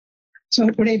So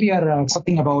today we are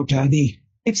talking about the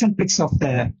tips and tricks of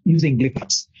using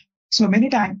GlyphWorks. So many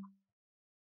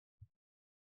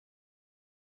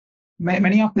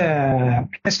of the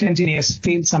test engineers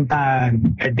feel sometimes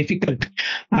difficult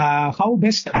how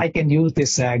best I can use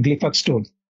this GlyphWorks tool.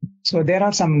 So there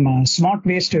are some smart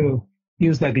ways to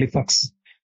use the GlyphWorks.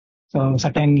 So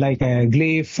certain like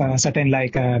glyph, certain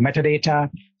like metadata,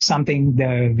 something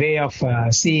the way of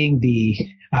seeing the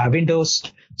windows.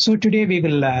 So today we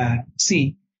will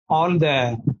see all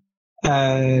the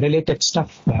related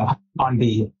stuff on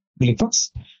the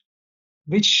GlyphWorks,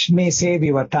 which may save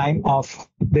your time of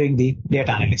doing the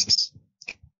data analysis.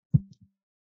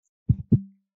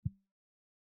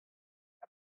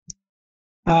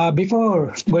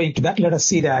 Before going to that, let us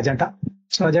see the agenda.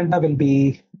 So agenda will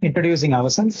be introducing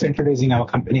ourselves, introducing our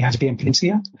company, HBM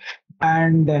India,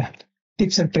 and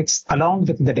tips and tricks along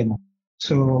with the demo.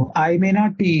 So I may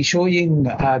not be showing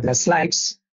the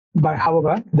slides, but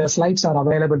however, the slides are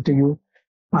available to you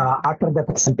after the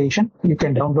presentation. You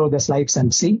can download the slides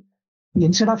and see.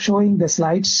 Instead of showing the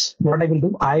slides, what I will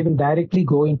do, I will directly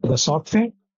go into the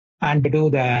software and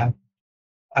do the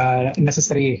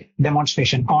necessary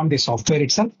demonstration on the software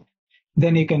itself.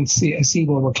 Then you can see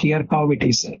over here how it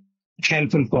is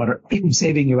helpful for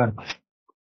saving your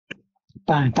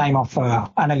time of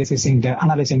analyzing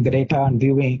the data and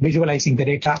visualizing the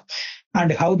data,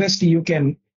 and how best you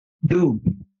can do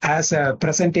as a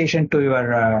presentation to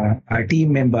your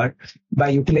team member by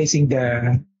utilizing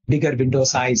the bigger window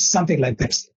size, something like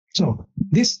this. So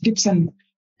this tips and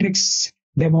tricks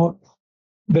demo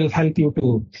will help you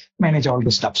to manage all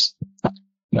the stuffs.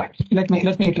 Right. Let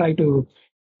me try to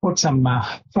put some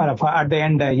for at the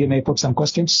end. You may put some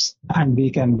questions, and we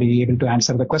can be able to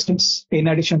answer the questions. In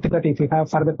addition to that, if you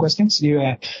have further questions, you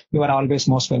are always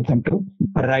most welcome to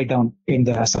write down in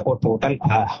the support portal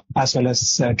as well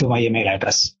as to my email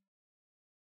address.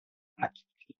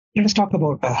 Let us talk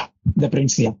about the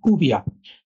Principia, who we are.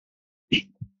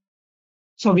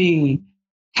 So we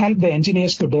help the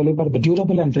engineers to deliver the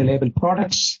durable and reliable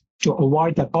products to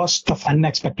avoid the cost of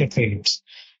unexpected failures.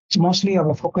 So mostly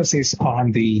our focus is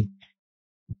on the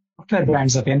software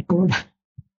brands of nCode,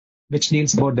 which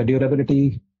deals about the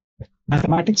durability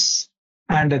mathematics,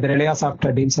 and the Relaya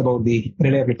software deals about the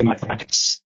reliability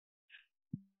mathematics.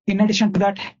 In addition to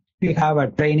that, we have a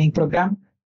training program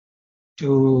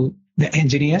to the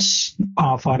engineers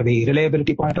for the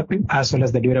reliability point of view as well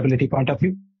as the durability point of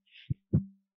view.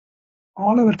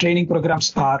 All our training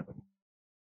programs are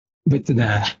with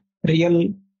the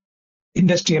real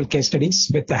industrial case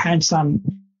studies with the hands-on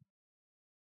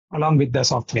along with the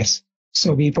softwares.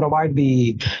 So we provide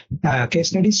the case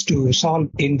studies to solve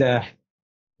in the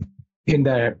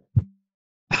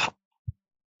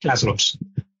classrooms.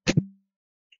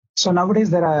 So nowadays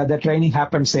the training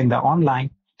happens in the online.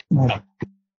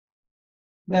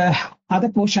 The other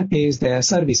portion is the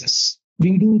services.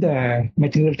 We do the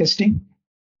material testing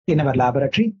in our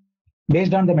laboratory.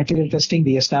 Based on the material testing,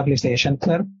 we establish the SN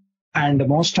curve, and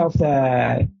most of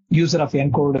the user of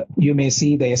nCode, you may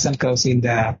see the SN curves in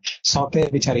the software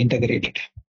which are integrated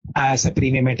as a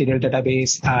premium material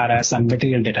database or as a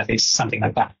material database, something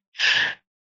like that.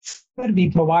 Where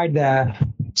we provide the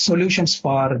solutions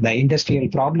for the industrial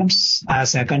problems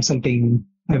as a consulting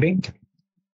wing,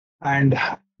 and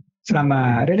from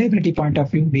a reliability point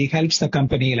of view, we help the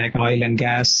company like oil and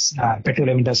gas,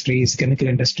 petroleum industries, chemical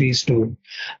industries to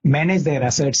manage their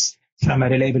assets from a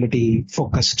reliability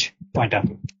focused point of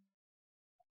view.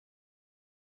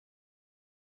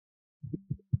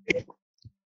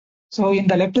 So in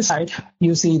the left side,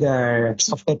 you see the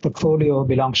software portfolio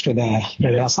belongs to the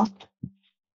Relaya.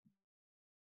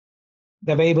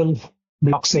 The Weibull,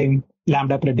 BlockSim,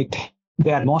 Lambda Predict,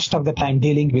 they are most of the time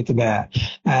dealing with the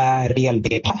real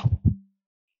data.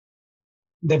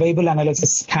 The Weibull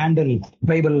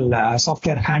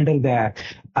software handle the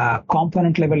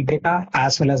component level data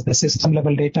as well as the system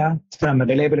level data from a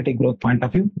reliability growth point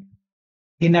of view.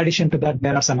 In addition to that,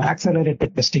 there are some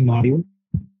accelerated testing module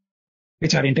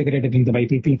which are integrated in the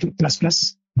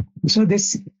YPP++. So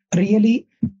this really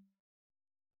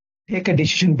take a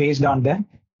decision based on the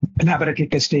laboratory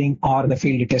testing or the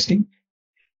field testing.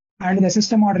 And the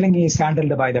system modeling is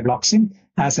handled by the BlockSim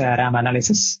as a RAM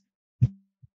analysis.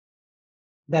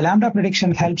 The Lambda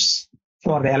prediction helps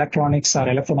for the electronics or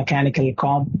electromechanical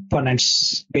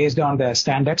components based on the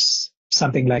standards,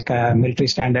 something like a military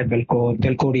standard,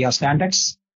 Delcodia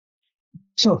standards.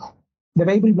 So the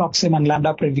Weibull, BlockSim and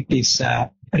Lambda predict is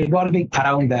revolving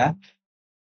around the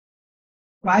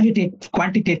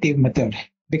quantitative method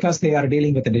because they are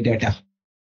dealing with the data.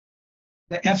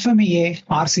 The FMEA,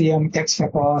 RCM,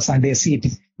 XFACOS, and ACT,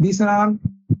 these are all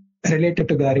related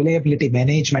to the reliability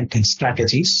management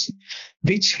strategies,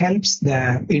 which helps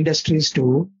the industries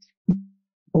to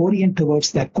orient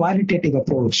towards the qualitative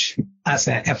approach as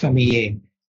a FMEA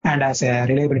and as a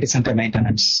reliability center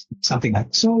maintenance, something like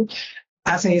that. So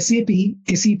as a SAP,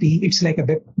 it's like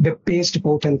a web-based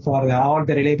portal for all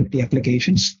the reliability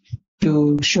applications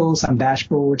to show some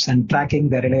dashboards and tracking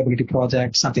the reliability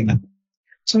project, something like that.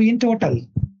 So in total,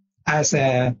 as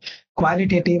a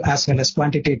qualitative as well as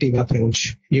quantitative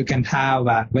approach, you can have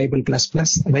a Viable++,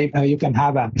 you can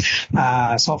have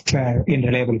a software in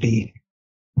reliability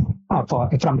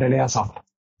from ReliaSoft.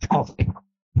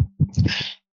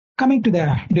 Coming to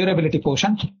the durability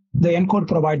portion, the nCode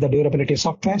provides the durability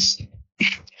softwares.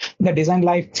 The design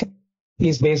life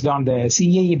is based on the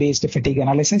CAE-based fatigue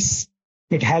analysis.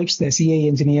 It helps the CAE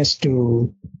engineers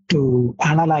to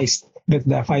analyze with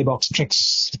the 5-box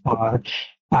tricks or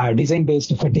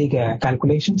design-based fatigue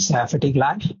calculations, fatigue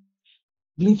lag.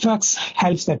 GlyphWorks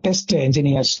helps the test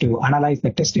engineers to analyze the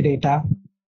test data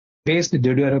based on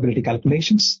durability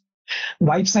calculations.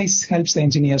 Wipe size helps the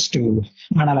engineers to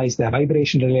analyze the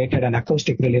vibration-related and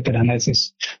acoustic-related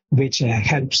analysis, which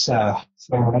helps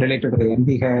related to the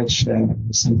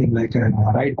NVH, something like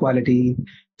ride quality,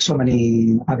 so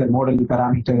many other model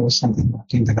parameters, something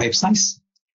like in the wipe size.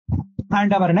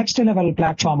 And our next level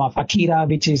platform of Akira,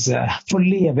 which is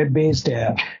fully a web-based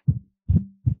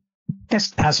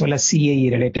test as well as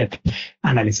CAE-related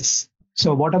analysis.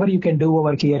 So whatever you can do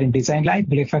over here in Design Life,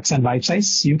 GlyphWorks and Wipe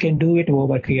Size, you can do it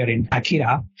over here in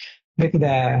Akira with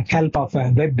the help of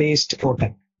a web-based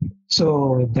portal.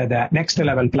 So the next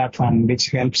level platform,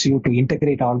 which helps you to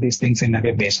integrate all these things in a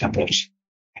web-based approach.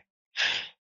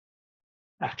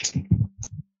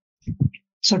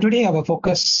 So today our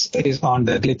focus is on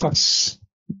the GlyphWorks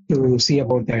to see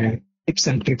about the tips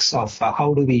and tricks of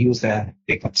how do we use the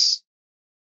GlyphWorks.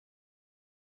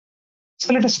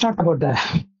 So let us talk about the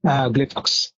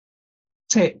GlyphWorks.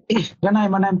 Say, when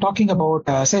I'm talking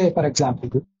about, say, for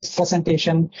example, this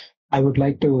presentation, I would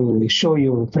like to show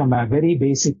you from a very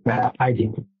basic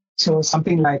idea. So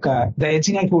something like the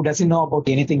engineer who doesn't know about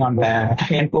anything on the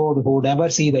nCode, who never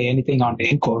see anything on the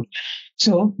nCode.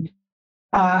 So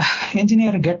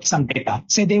engineer get some data.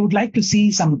 Say they would like to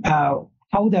see some how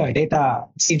the data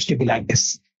seems to be like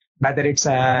this. Whether it's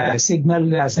a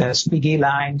signal as a Swiggy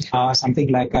line or something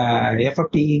like a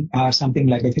FFT or something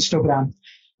like a histogram.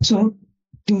 So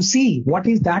to see what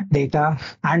is that data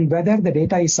and whether the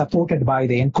data is supported by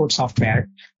the nCode software,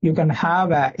 you can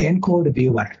have a nCode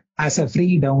viewer as a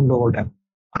free download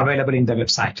available in the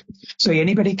website. So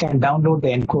anybody can download the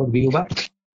nCode viewer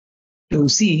to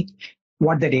see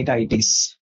what the data it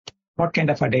is, what kind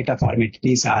of a data format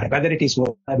these are, whether it is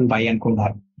available by nCode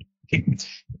or okay.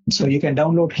 So you can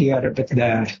download here with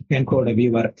the nCode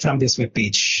viewer from this web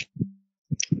page.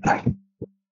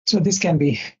 So this can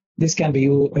be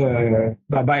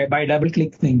by double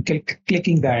clicking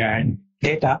the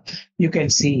data, you can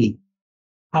see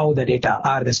how the data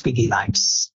are the Swiggy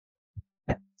lines.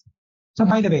 So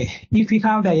by the way, if you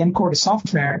have the nCode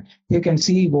software, you can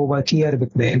see over here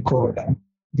with the nCode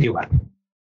viewer.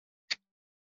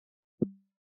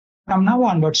 From now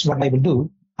onwards, what I will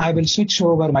do, I will switch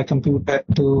over my computer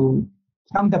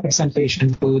from the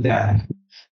presentation to the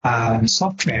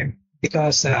software,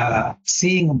 because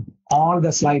seeing all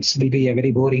the slides will be a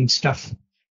very boring stuff.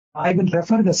 I will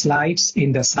refer the slides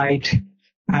in the site,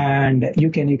 and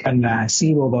you can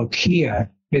see over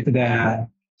here with the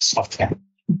software.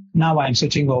 Now I'm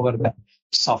switching over the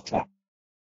software.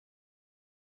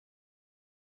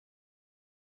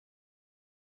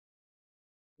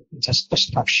 Just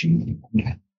stop sharing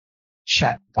and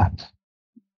share that.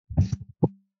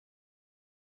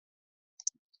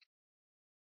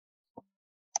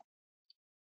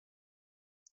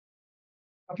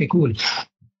 Okay, cool.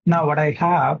 Now what I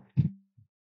have,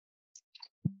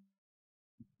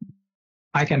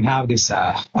 I can have this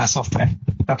software.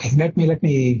 Okay, let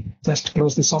me just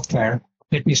close the software.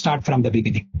 Let me start from the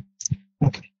beginning.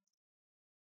 Okay,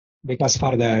 because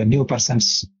for the new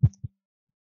persons.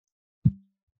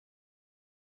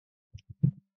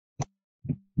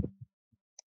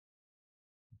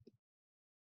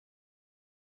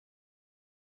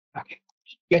 Okay,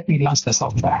 let me launch the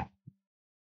software.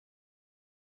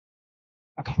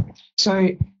 Okay, so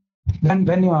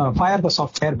when you fire the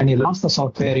software, when you launch the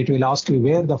software, it will ask you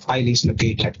where the file is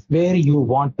located, where you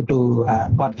want to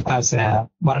work as a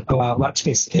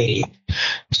workspace area.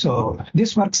 So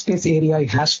this workspace area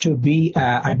has to be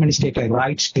administrator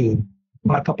rights to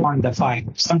work upon the file.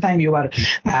 Sometimes you are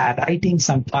writing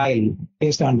some file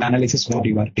based on the analysis what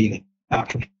you are doing.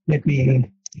 Okay, let me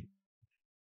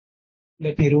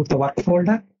root the work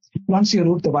folder. Once you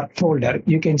root the work folder,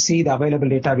 you can see the available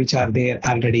data which are there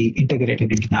already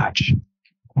integrated into that.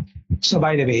 So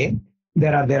by the way,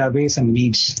 there are ways and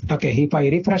means. Okay, if I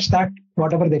refresh that,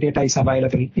 whatever the data is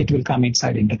available, it will come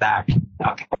inside into that.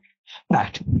 Okay,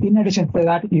 right. In addition to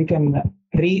that, you can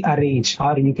rearrange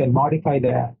or you can modify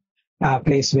the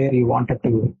place where you wanted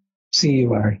to see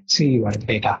your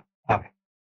data. Okay.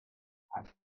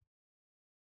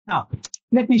 Now,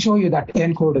 let me show you that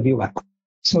nCode viewer.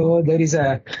 So there is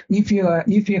if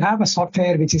you have a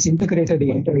software which is integrated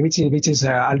into which is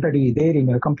already there in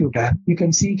your computer, you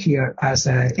can see here as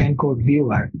a nCode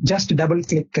viewer. Just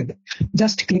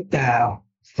click the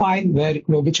file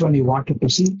which one you wanted to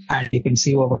see, and you can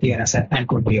see over here as a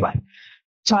nCode viewer.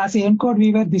 So as a nCode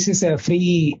viewer, this is a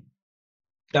free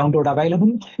download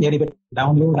available. Anybody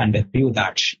download and view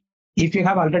that. If you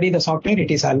have already the software, it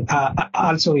is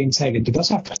also inside into the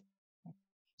software.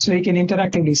 So you can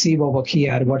interactively see over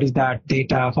here what is that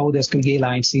data, how the squiggly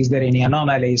lines, is there any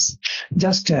anomalies?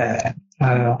 Just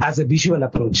as a visual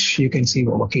approach, you can see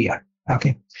over here.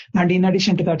 Okay. And in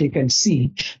addition to that, you can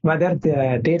see whether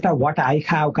the data what I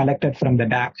have collected from the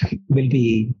DAC will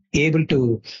be able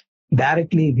to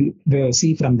directly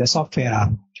see from the software.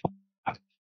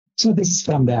 So this is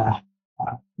from the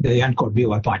nCode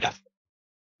viewer point of view.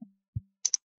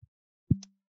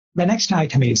 The next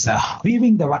item is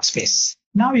viewing the workspace.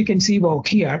 Now you can see over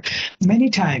here, many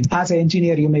times as an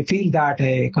engineer, you may feel that,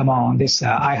 come on, this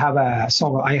I have a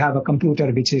computer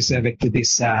which is with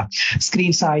this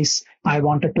screen size. I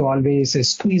wanted to always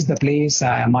squeeze the place.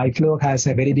 My flow has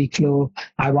a very big flow.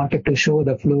 I wanted to show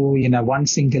the flow in a one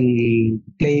single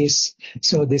place.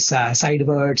 So this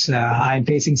sidewards, I'm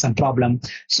facing some problem.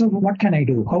 So what can I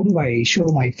do? How do I show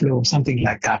my flow? Something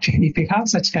like that. If you have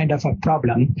such kind of a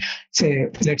problem, say,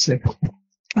 let's say,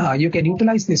 you can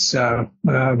utilize this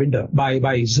window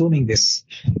by zooming this.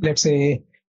 Let's say,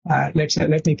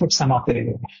 let me put some of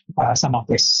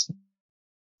this.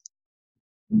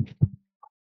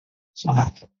 So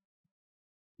I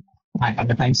have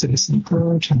the time series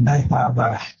approach, and I have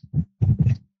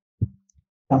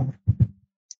I'll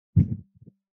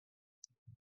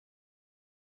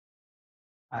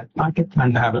mark it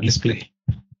and have a display.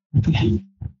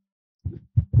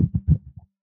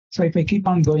 So if I keep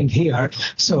on going here,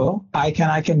 so I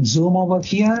can zoom over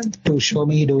here to show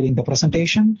me during the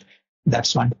presentation.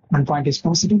 That's one point is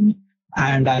positive,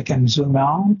 and I can zoom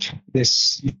out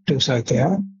this to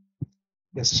circle.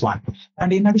 This is one.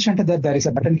 And in addition to that, there is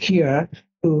a button here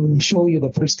to show you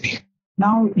the full screen.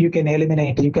 Now you can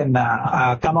eliminate, you can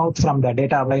come out from the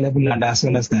data available and as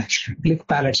well as the glyph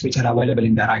palettes which are available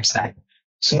in the right side.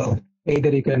 So either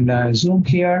you can zoom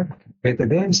here with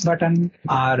this button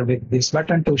or with this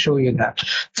button to show you the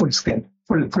full screen.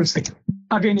 Full screen.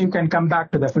 Again, you can come back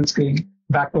to the full screen,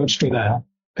 backwards to the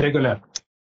regular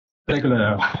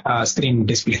screen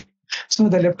display. So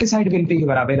the left side will be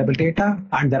your available data,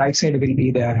 and the right side will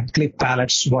be the glyph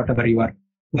palettes, whatever you are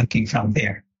working from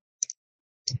there.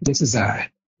 This is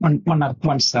one more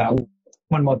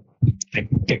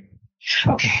tip.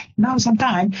 Okay. Now,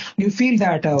 sometimes you feel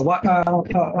that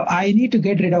I need to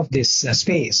get rid of this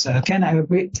space. Can I,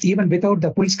 even without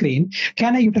the full screen,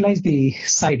 can I utilize the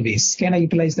sideways? Can I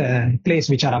utilize the place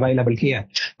which are available here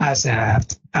as a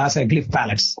glyph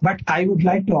palettes? But I would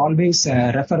like to always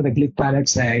refer the glyph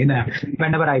palettes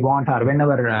whenever I want, or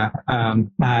whenever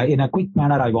in a quick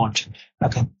manner I want.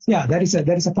 Okay. Yeah, there is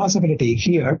a possibility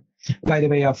here by the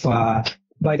way of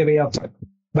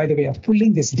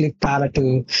pulling this glyph palette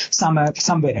to somewhere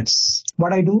else.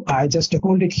 What I do, I just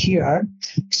hold it here.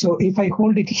 So if I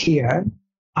hold it here,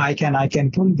 I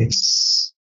can pull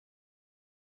this.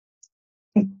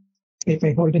 If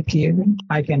I hold it here,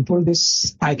 I can pull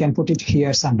this. I can put it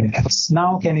here somewhere else.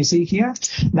 Now, can you see here?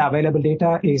 The available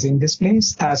data is in this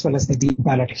place as well as the glyph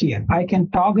palette here. I can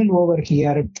toggle over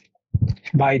here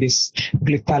by this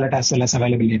glyph palette as well as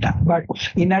available data. But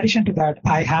in addition to that,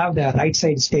 I have the right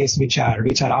side space which are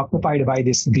occupied by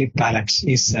this glyph palettes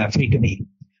is free to me.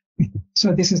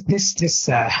 So this is this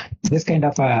kind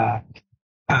of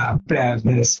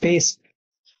space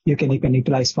you can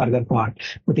utilize further for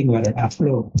putting your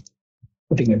flow.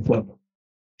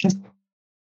 Okay.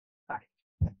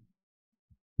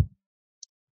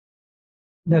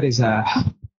 There is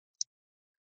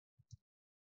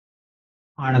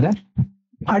another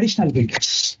additional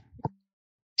widgets.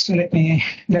 So let me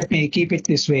keep it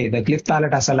this way. The glyph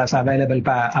palette as well as available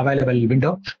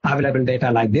window, available data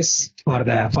like this for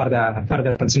the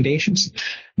further presentations.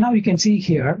 Now you can see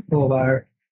here over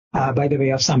by the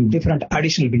way of some different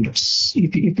additional windows.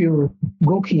 If you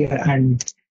go here and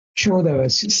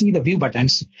see the view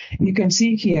buttons, you can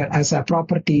see here as a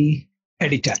property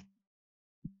editor.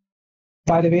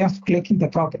 by the way of clicking the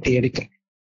property editor,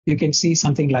 you can see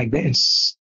something like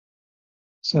this.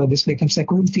 So this becomes a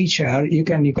cool feature. You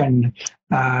can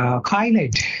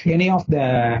highlight any of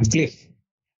the glyph,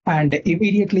 and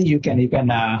immediately you can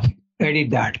edit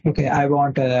that. Okay, I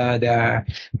want the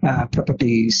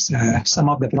properties, some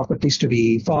of the properties to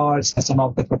be false, some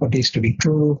of the properties to be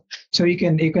true. So you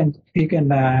can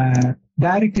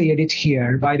directly edit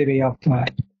here by the way of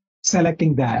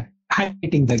selecting the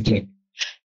highlighting the glyph.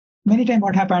 Many times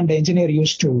what happened, the engineer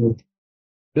used to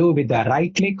do with the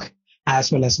right click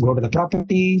as well as go to the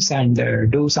properties and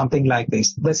do something like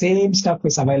this. The same stuff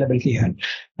is available here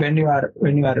when you are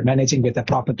managing with the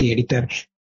property editor,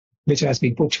 which has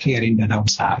been put here in the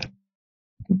notes app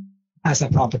as a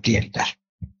property editor.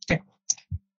 Okay.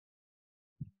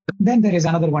 Then there is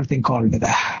another one thing called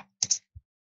the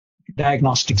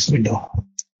diagnostics window.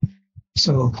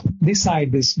 So this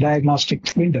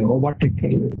diagnostic window, what it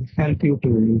will help you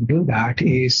to do that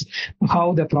is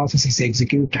how the process is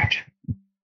executed.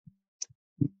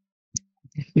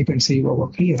 You can see over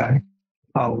here,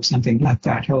 something like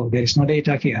that. Oh, there is no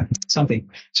data here, something.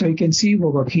 So you can see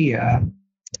over here,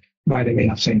 by the way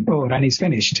of saying, oh, run is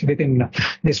finished within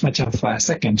this much of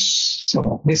seconds.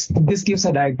 So this gives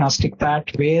a diagnostic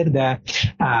that where there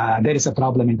is a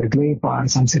problem in the glyph or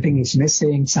something is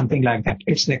missing, something like that.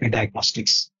 It's like a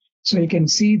diagnostics. So you can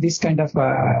see this kind of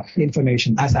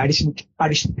information as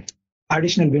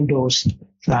additional windows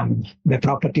from the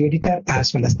property editor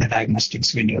as well as the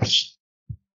diagnostics windows.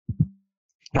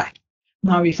 Right.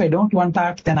 Now, if I don't want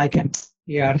that, then I can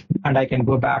here and I can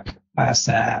go back as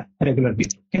a regular view.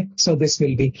 Okay. So this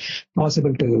will be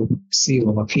possible to see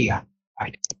over here.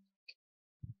 Right.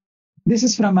 This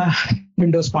is from a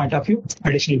Windows point of view,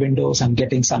 additional windows and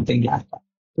getting something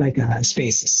like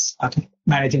spaces. Okay.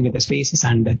 Managing with the spaces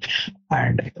and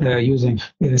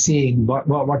seeing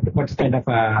what kind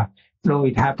of flow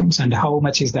it happens and how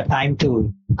much is the time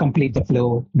to complete the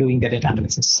flow doing the data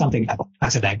analysis, something like that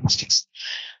as a diagnostics.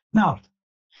 Now,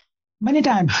 many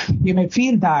times you may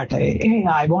feel that, hey,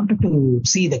 I wanted to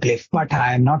see the glyph, but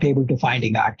I am not able to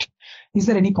finding that. Is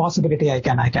there any possibility I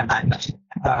can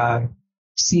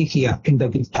see here in the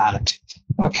glyph palette?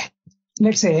 Okay,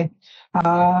 let's say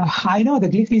I know the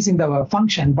glyph is in the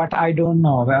function, but I don't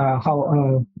know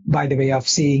how by the way of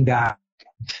seeing that.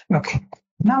 Okay,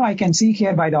 now I can see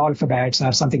here by the alphabets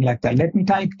or something like that. Let me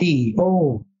type T.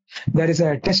 Oh, there is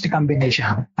a test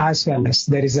combination as well as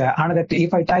there is another T.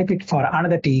 If I type it for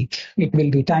another T, it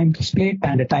will be time split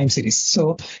and a time series.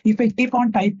 So if I keep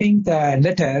on typing the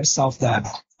letters of the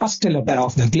first letter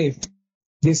of the glyph,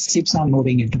 this keeps on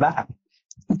moving into that.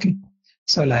 Okay.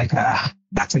 So like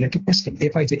that's a little testing.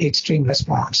 If I say extreme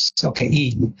response, so okay,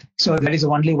 E. So there is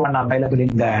only one available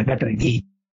in the letter E.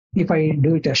 If I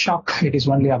do it a shock, it is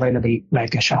only available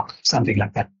like a shock, something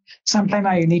like that. Sometimes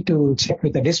I need to check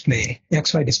with the display,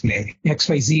 XY display,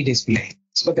 XYZ display.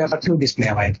 So there are two display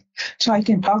available. So I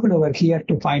can toggle over here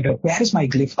to find out where is my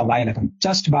glyph available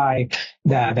just by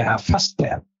the first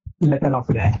letter of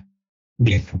the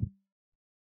glyph.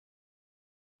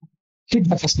 Hit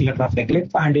the first letter of the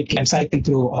glyph and it can cycle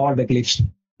through all the glyphs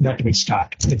that will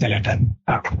start with the letter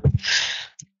R.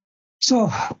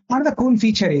 So another cool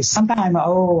feature is sometimes,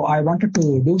 I wanted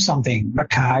to do something,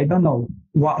 but I don't know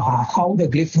how the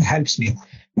glyph helps me.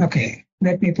 Okay,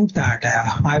 let me put that.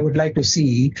 I would like to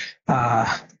see the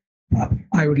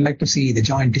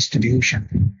joint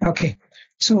distribution. Okay,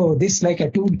 so this like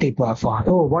a tooltip of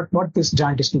what this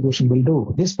joint distribution will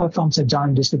do. This performs a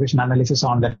joint distribution analysis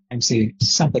on the time series,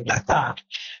 something like that.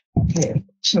 Okay,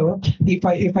 so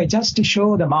if I just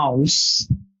show the mouse.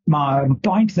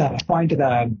 Point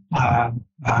the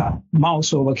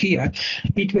mouse over here,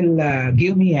 it will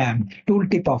give me a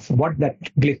tooltip of what that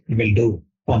glyph will do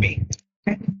for me.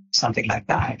 Okay? Something like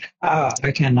that.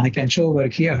 I can show over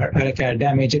here like a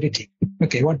damage editing.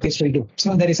 Okay, what this will do.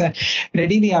 So there is a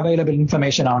readily available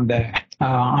information on the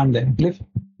glyph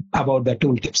about the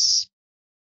tooltips.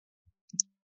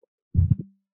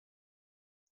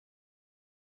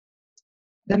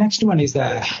 The next one is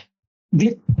the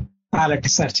glyph palette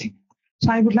searching.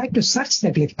 So I would like to search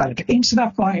the glyph palette instead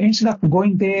of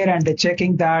going there and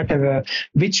checking that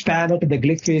which palette the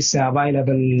glyph is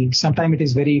available. Sometimes it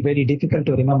is very, very difficult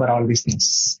to remember all these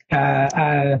things.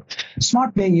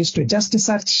 Smart way is to just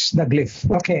search the glyph.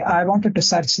 Okay, I wanted to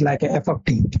search like a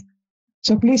FFT.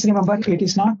 So please remember, it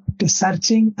is not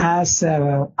searching as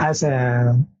a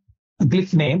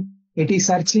glyph name. It is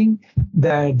searching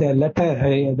the letter,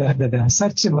 the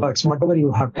search words, whatever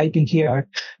you are typing here,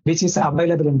 which is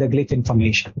available in the glyph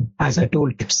information as a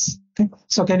tooltips. Okay.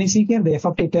 So can you see here the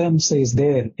FFT terms is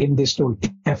there in this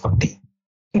tooltip, FFT.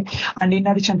 Okay. And in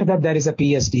addition to that, there is a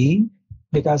PSD.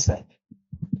 because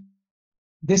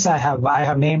this I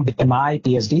have named my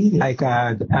PSD like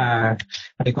what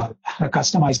do you call it? A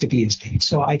customized PSD.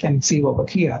 So I can see over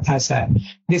here as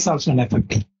this also an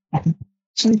FFT. Okay.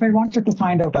 So if I wanted to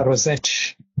find out a rosette,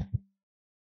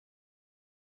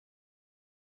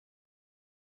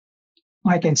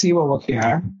 I can see over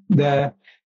here the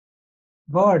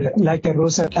word like a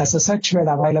rosette as a search word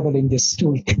available in this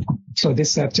toolkit. So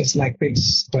this search is like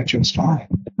this virtual strong.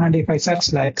 And if I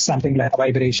search like something like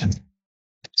vibration,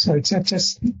 so it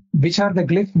searches which are the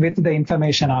glyph with the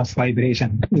information of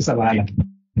vibration is available.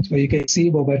 So you can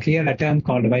see over here a term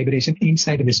called vibration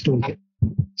inside this toolkit.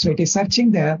 So it is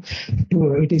searching the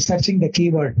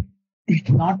keyword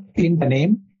not in the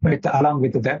name, but along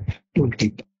with the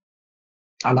toolkit.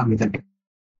 Along with it.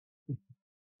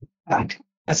 Right.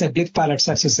 As a glyph palette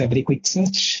search is a very quick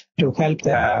search to help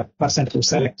the person to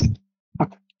select.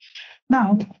 Okay.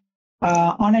 Now,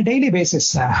 on a daily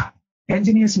basis,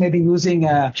 engineers may be using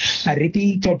a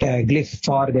repeated glyph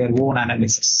for their own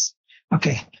analysis.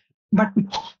 Okay. But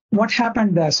what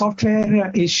happened? The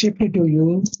software is shipped to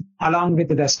you along with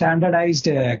the standardized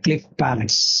glyph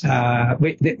palettes.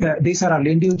 These are all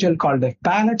individual called the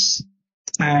palettes,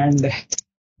 and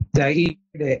they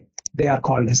are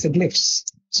called as the glyphs.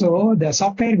 So the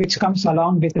software which comes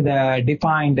along with the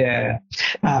defined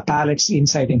palettes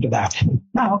inside into that.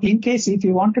 Now, in case if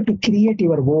you wanted to create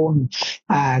your own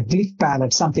glyph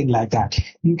palette, something like that,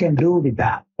 you can do with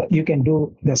that. You can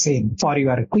do the same for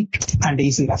your quick and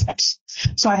easy efforts.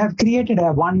 So I have created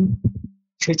a one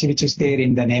which is there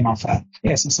in the name of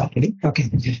SS already.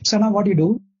 Okay. So now what you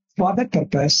do for that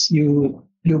purpose, you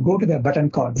go to the button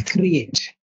called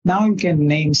Create. Now you can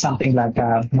name something like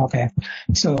okay.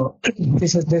 So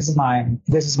this is my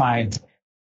what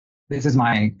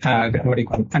do you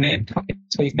call it? A name. Okay.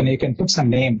 So you can put some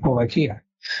name over here.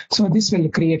 So this will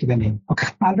create the name. Okay.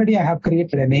 Already I have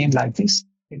created a name like this.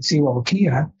 You can see over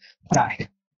here. Right.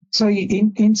 So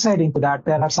inside into that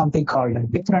there are something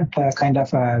called different kind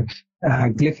of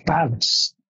glyph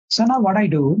palettes. So now what I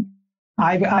do,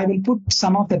 I will put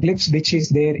some of the glyphs which is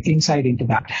there inside into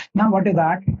that. Now what is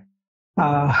that?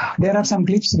 There are some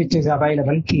glyphs which is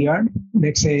available here.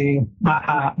 Let's say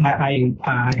I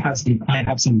have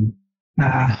some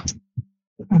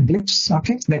glyphs.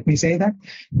 Okay, let me say that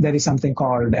there is something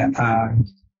called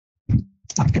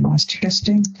optimized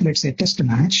testing. Let's say test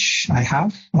match. I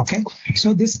have. Okay,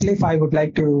 so this glyph I would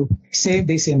like to save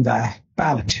this in the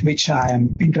palette, which I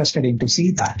am interested in to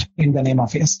see that in the name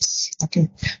of yes. Okay,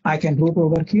 I can root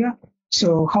over here.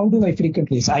 So how do I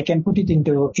frequently? So I can put it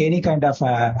into any kind of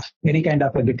a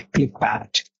glyph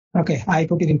palette. Okay, I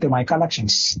put it into my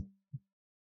collections.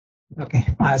 Okay,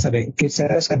 as a way, it's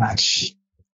a match.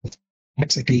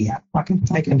 It's a clear. Okay,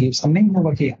 I can give some name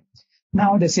over here.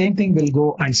 Now the same thing will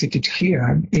go and sit it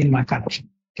here in my collection.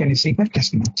 Can you see that?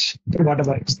 Test match,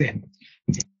 whatever is there.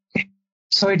 Okay.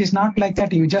 So it is not like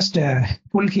that. You just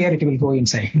pull here, it will go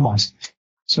inside. No.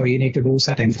 So you need to do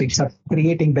certain things of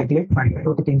creating the glyph and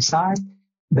put it inside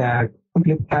the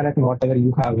glyph palette, whatever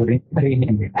you have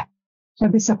renamed it. So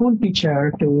this is a whole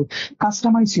picture to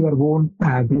customize your own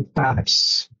glyph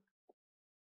palettes.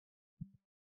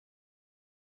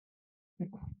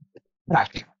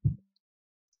 Right.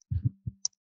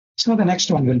 So the next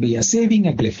one will be saving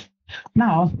a glyph.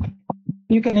 Now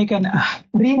you can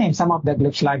rename some of the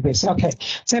glyphs like this. Okay,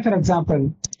 say for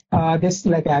example, this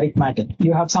like arithmetic.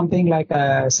 You have something like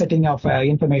a setting of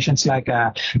informations like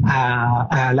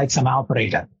some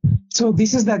operator. So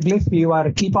this is the glyph you are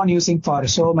keep on using for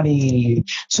so many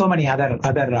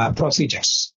other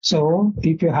procedures. So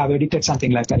if you have edited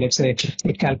something like that, let's say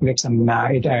it calculates some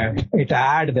it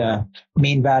add the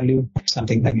mean value,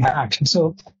 something like that.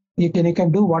 So you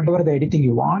can do whatever the editing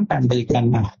you want, and you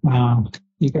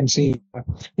can see,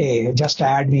 hey, just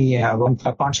add me one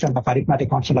constant of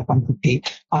arithmetic constant of 150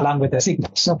 along with the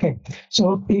signals. Okay.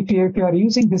 So if you are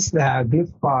using this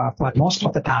glyph for most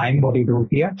of the time, what you do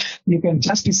here, you can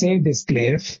just save this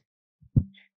glyph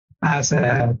as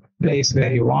a place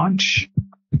where you want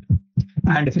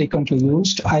and frequently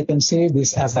used. I can save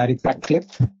this as arithmetic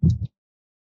glyph.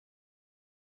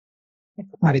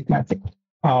 Arithmetic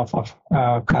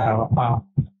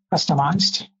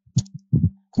customized.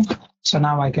 So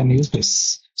now I can use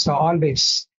this. So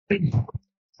always.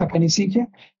 So can you see here?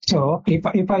 So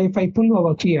if I pull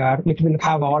over here, it will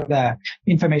have all the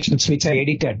information which I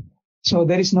edited. So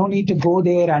there is no need to go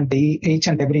there and each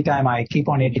and every time I keep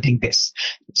on editing this.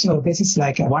 So this is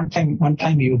like a one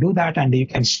time you do that, and you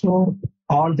can store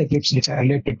all the glyphs which are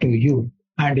related to you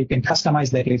and you can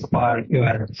customize the glyph for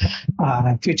your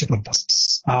future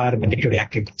purposes or day-to-day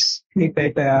activities. It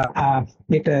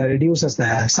reduces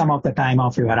the some of the time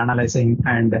of your analyzing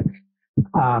and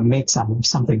make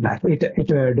something like it. It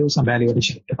do some value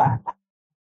addition to that.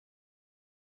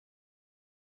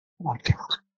 Okay.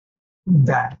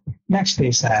 The next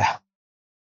is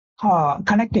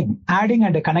adding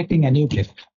and connecting a new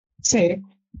glyph. Say,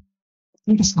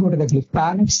 let us go to the glyph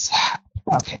palettes.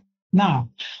 Okay. Now,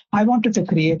 I wanted to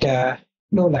create a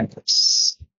low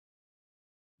language.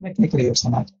 Let me create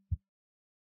some other.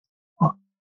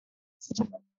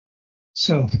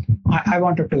 So I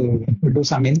wanted to do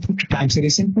some input, time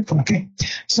series input. Okay.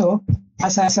 So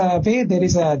as a way, there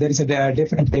is a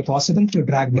different way possible to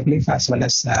drag the glyph as well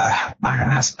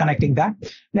as connecting that.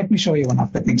 Let me show you one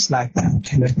of the things like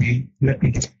that. Let me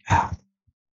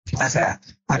as a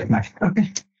arithmetic.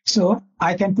 Okay. So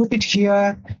I can put it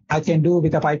here. I can do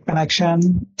with a pipe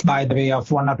connection by the way of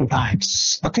 1 or 2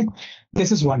 times. Okay.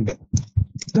 This is one way.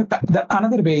 The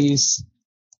another way is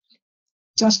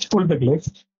just pull the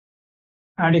glyph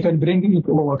and you can bring it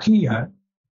over here.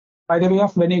 By the way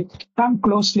of when you come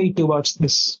closely towards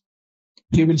this,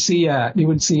 you will see a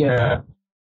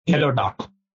yellow dot.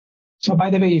 So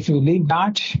by the way, if you leave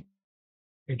that,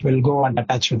 it will go and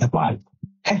attach with the pipe.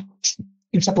 Okay.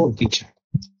 It's a cool feature.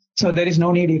 So there is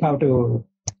no need you have to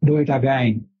do it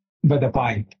again with the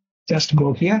pipe. Just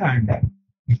go here and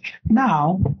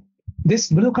now this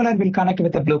blue color will connect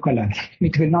with the blue color.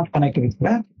 It will not connect with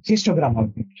the histogram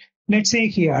object. Let's say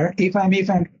here, if I'm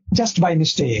just by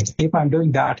mistake, if I'm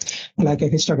doing that like a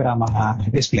histogram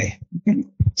display, okay?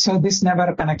 So this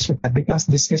never connects with that because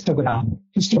this histogram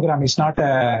is not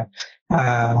a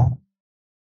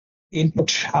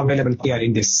input available here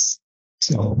in this.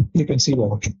 So you can see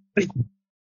over here.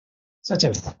 Such a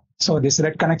way. So this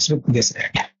red connects with this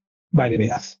red by the way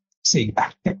of seeing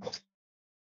that. Okay.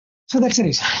 So that's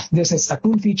it. This is a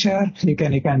cool feature. You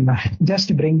can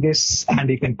just bring this and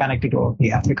you can connect it over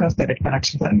here because the red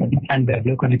connects with the red and the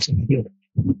blue connects with the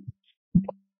blue.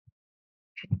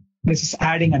 This is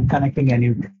adding and connecting a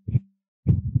new.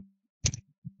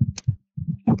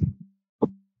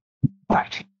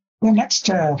 Right. The next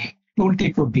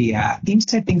tooltip would be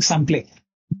inserting some glyph.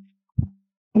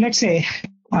 Let's say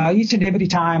each and every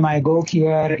time I go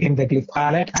here in the glyph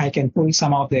palette, I can pull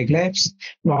some of the glyphs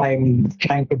while I'm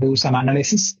trying to do some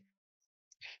analysis.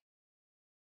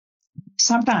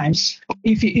 Sometimes,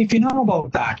 if you know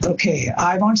about that, okay,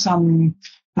 I want some,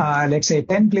 let's say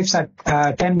 10 glyphs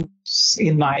at 10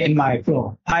 in my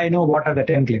flow. I know what are the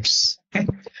 10 glyphs. Okay?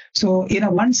 So in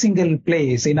a one single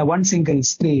place, in a one single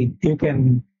screen, you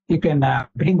can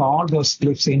bring all those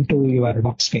glyphs into your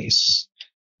workspace.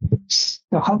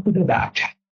 So how to do that?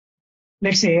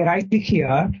 Let's say right click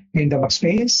here in the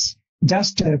workspace,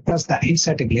 just press the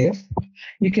insert glyph.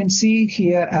 You can see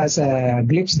here as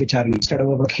glyphs which are listed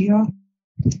over here.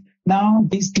 Now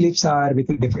these glyphs are with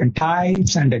different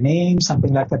types and a name,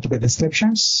 something like that with the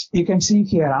descriptions. You can see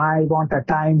here I want a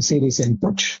time series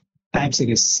input.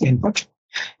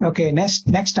 Okay,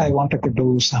 next I wanted to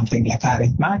do something like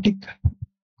arithmetic.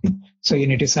 So you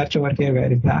need to search over here,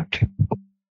 where is that?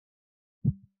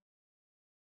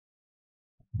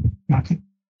 Okay.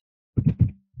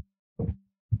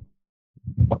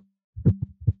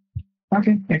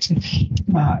 Okay, excellent.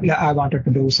 I wanted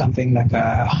to do something like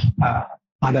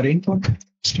other input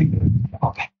string.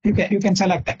 Okay, you can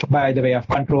select that by the way of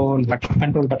control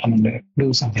button and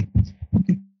do something.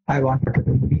 Okay. I wanted to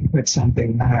do with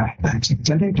something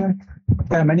generator.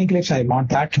 There are many glyphs. I want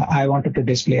that. I wanted to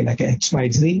display like a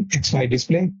XY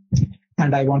display,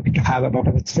 and I wanted to have a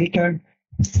button with filtered.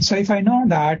 So if I know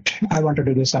that I wanted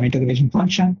to do some integration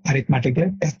function, arithmetic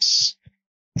glyph,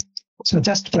 so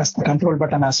just press the control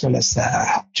button as well as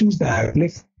choose the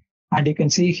glyph. And you can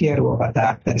see here over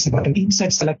that there is a button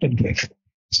insert selected glyph.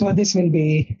 So this will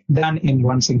be done in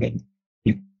one single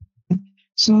click.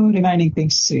 So remaining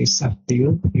things is up to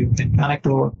you. You can connect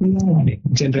over here and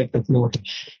generate the float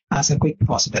as a quick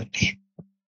possibility.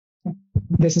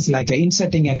 This is like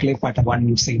inserting a glyph at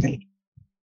one single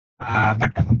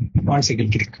button, one single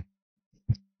click.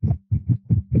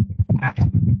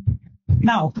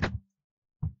 Now,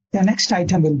 the next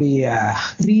item will be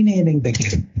renaming the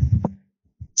glyph.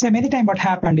 So many times what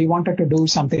happened, you wanted to do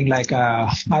something like,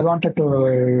 I wanted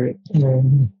to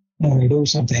do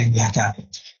something like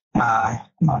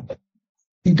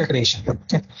integration.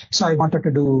 Okay. So I wanted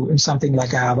to do something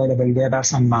like available. There are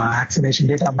some acceleration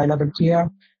data available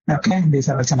here. Okay. These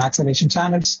are some acceleration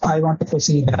channels. I wanted to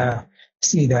see the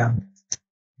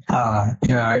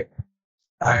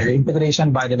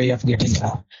integration by the way of getting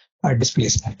a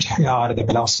displacement or the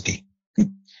velocity. Okay.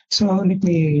 So let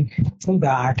me do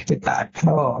that with that.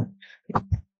 Oh,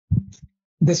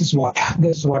 this is what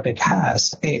it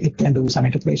has. It can do some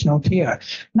interpolation out here.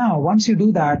 Now, once you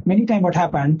do that, many times what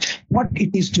happened, what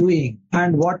it is doing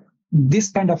and what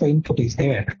this kind of input is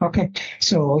there. Okay,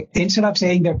 so instead of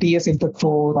saying that TS input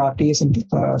 4 or TS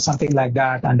input something like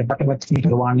that and butterworth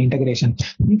meter 1 integration,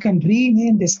 you can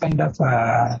rename this kind of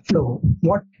flow.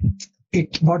 What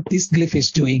this glyph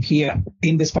is doing here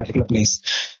in this particular place.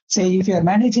 Say if you are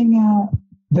managing a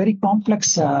very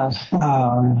complex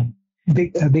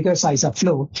bigger size of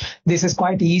flow, this is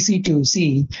quite easy to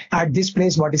see at this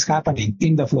place what is happening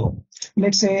in the flow.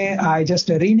 Let's say I just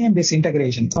rename this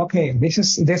integration. Okay, this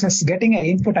is getting an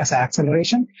input as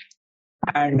acceleration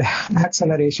and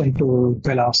acceleration to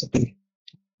velocity.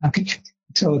 Okay,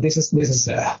 so this is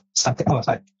something. Oh,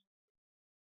 sorry.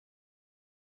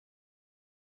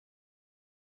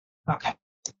 Okay.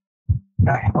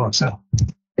 Right. Oh, so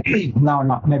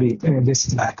now maybe this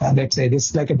is like let's say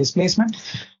this is like a displacement.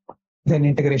 Then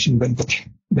integration will be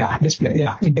display.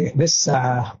 Yeah, this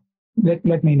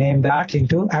let me name that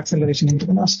into acceleration into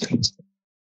velocity.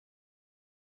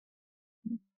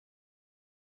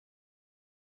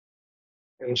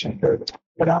 Acceleration to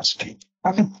velocity.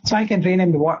 Okay, so I can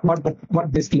rename what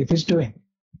this glyph is doing.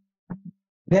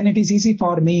 Then it is easy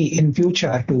for me in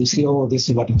future to see, oh, this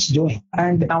is what it's doing.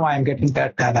 And now I am getting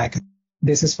that like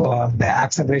this is for the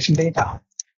acceleration data.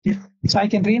 Yeah. So I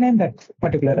can rename that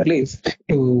particular glyph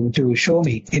to show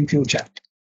me in future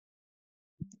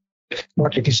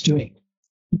what it is doing.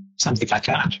 Something like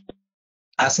that.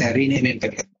 As a rename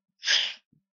it.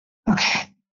 Okay.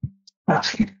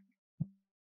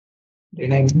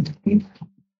 Rename it.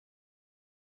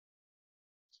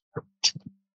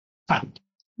 Fine.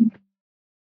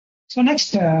 So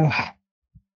next,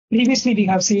 previously we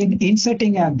have seen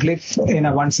inserting a glyph in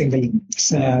a one single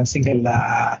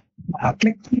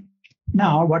click.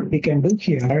 Now what we can do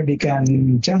here, we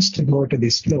can just go to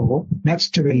this flow.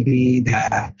 Next will be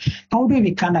the how do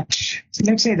we connect? So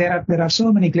let's say there are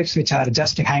so many glyphs which are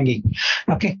just hanging.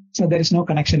 Okay, so there is no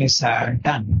connection is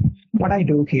done. What I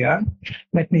do here,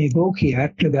 let me go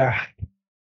here to the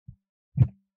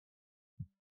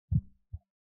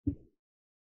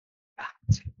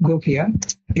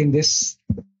in this,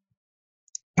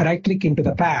 right click into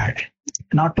the pad,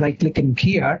 not right clicking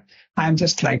here. I'm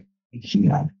just right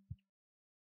here.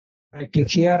 Right click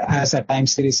here as a time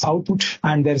series output,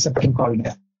 and there is a button called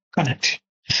connect.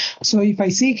 So if I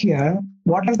see here,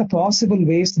 what are the possible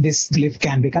ways this glyph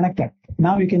can be connected?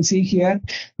 Now you can see here,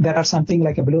 there are something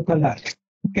like a blue color.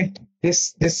 Okay,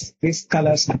 these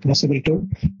colors are possible to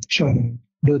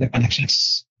do the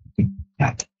connections.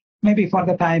 Yeah. Maybe for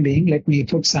the time being, let me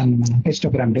put some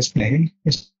histogram display.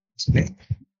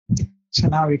 So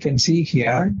now we can see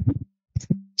here,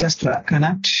 just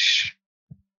connect.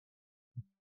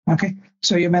 Okay,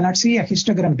 so you may not see a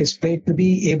histogram display to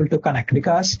be able to connect,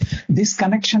 because this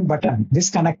connection button, this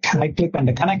connect, right click and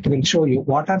the connect will show you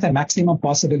what are the maximum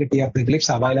possibility of the glyphs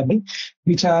available,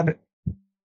 which are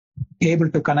able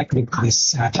to connect with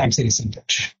this time series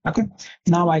input. Okay,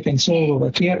 now I can show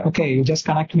over here. Okay, you just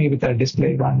connect me with a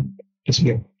display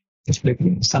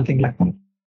something like that.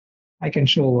 I can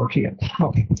show over here.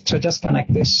 Okay, so just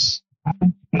connect this.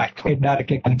 Like it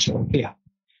directly connects over here.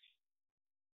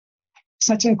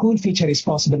 Such a cool feature is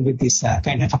possible with this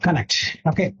kind of a connect.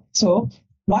 Okay, so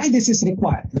why this is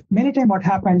required? Many times what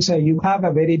happens, you have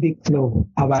a very big flow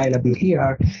available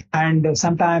here, and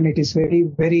sometimes it is very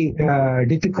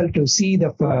difficult to see the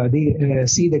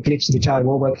glyphs which are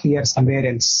over here somewhere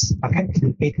else. Okay,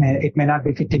 it may not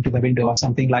be fit into the window or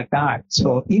something like that.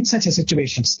 So in such a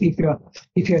situations, if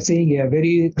you're seeing a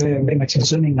very much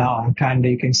zooming out, and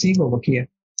you can see over here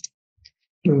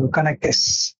to connect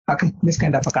this. Okay, this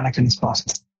kind of a connection is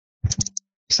possible.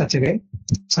 Such a way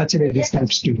this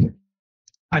helps to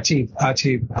achieve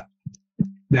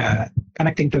the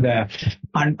connecting to the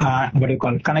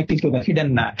connecting to the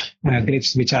hidden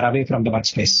glyphs which are away from the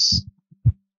workspace.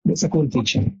 It's a cool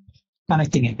feature,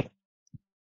 connecting it.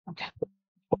 Okay.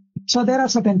 So there are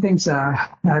certain things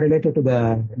related to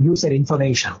the user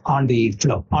information on the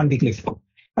flow, on the glyph.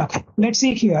 Okay, let's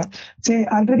see here. Say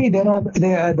already there are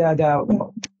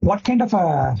the what kind of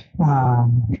a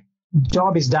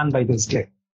job is done by this glyph.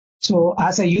 So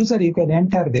as a user, you can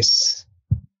enter this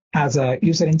as a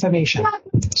user information.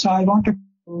 So I want to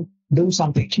do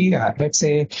something here. Let's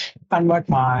say convert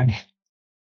my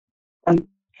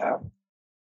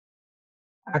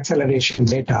acceleration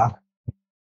data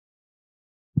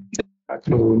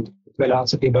to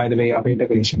velocity by the way of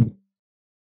integration.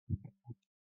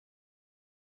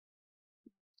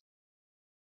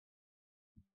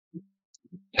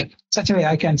 Such a way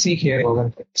I can see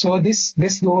here. So this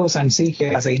goes and see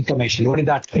here as a information. What is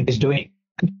that it is doing?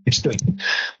 It's doing.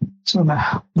 So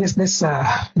now this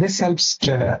helps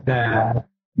the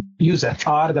user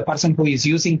or the person who is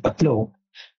using the flow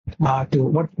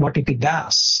to what it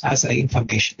does as a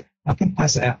information. Okay,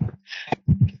 as a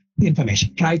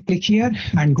information. Right click here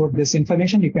and go to this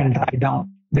information. You can write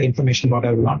down the information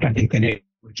whatever you want, and you can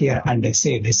here and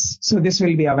save this. So this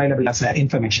will be available as a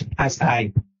information as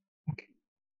I.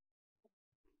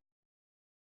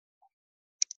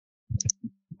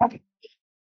 Okay.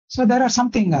 So there are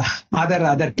something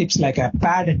other tips like a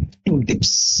pad tool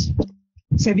tips.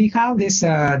 So we have this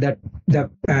the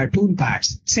tool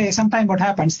pads. Say sometime what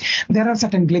happens, there are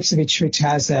certain glyphs which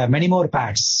has many more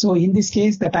pads. So in this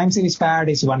case, the time series pad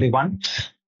is only one.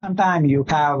 Sometimes you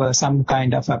have some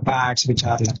kind of pads which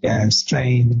are like a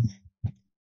strain.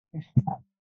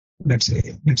 Let's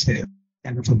say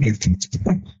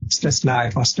stress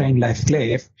life or strain life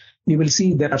glyph. You will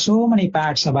see there are so many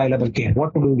pads available here.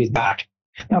 What to do with that?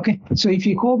 Okay, so if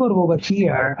you hover over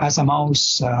here as a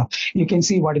mouse, you can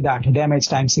see what is that damage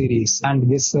time series,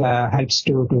 and this helps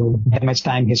to damage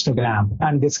time histogram,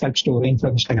 and this helps to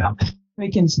inflow histogram. We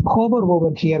can hover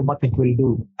over here what it will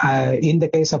do. In the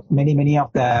case of many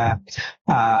of the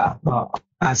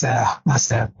as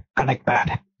a connect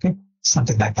pad, okay,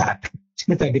 something like that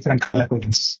with a different color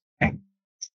codings. Okay.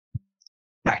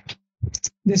 Right,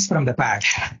 this from the pad.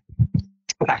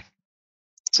 Right.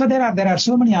 So there are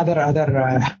so many other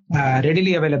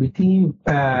readily available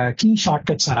key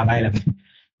shortcuts are available.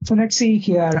 So let's see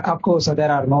here. Of course, there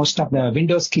are most of the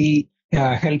Windows key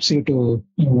helps you to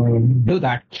do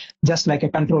that. Just like a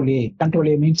Control A. Control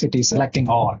A means it is selecting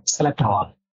all, select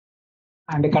all,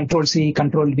 and a Control C,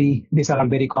 Control V. These are all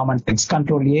very common things.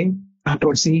 Control A,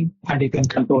 Control C, and you can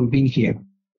Control V here.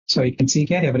 So you can see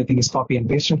here everything is copy and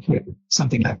pasted here,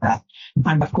 something like that.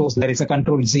 And of course, there is a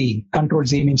Control Z. Control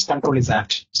Z means control is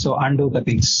at. So undo the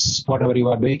things. Whatever you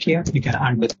are doing here, you can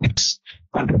undo the things.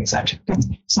 Control is at.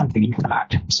 Something like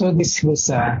that. So this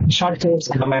was shortcuts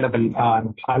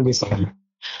available always available.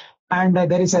 And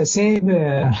there is a save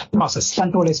process.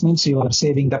 Control S means you are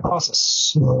saving the process.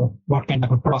 So what kind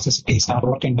of a process it is or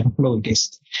what kind of a flow it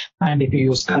is. And if you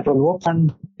use Control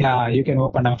Open, you can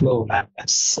open a flow like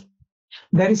this.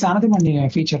 There is another one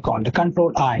feature called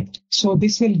Control I. So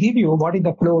this will give you what is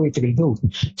the flow it will do.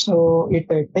 So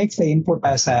it takes the input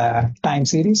as a time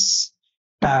series,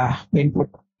 input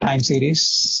time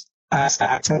series as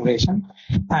acceleration,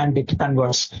 and it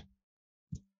converts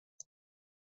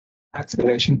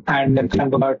acceleration and then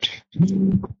convert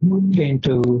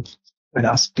into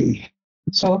velocity.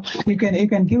 So you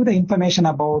can give the information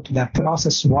about the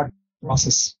process, what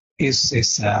process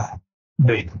is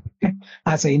doing, okay,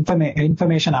 as a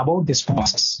information about this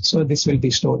process. So this will be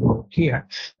stored over here,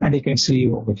 and you can see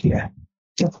over here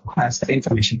as the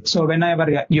information. So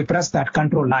whenever you press that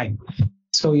Control line,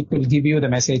 so it will give you the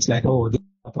message like, oh, this is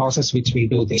the process which we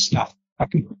do this stuff.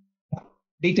 Okay.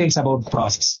 Details about the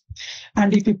process.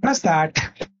 And if you press that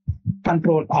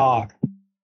Control R,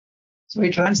 so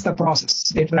it runs the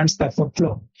process. It runs the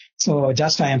flow. So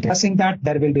just I am pressing that,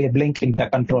 there will be a blink in the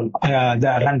control,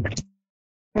 the run button.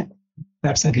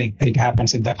 That's the link. It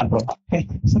happens in the control. Okay.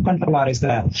 So Control R is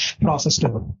the process to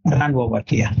run over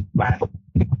here. Wow.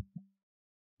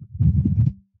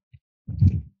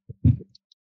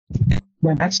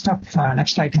 The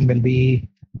next item will be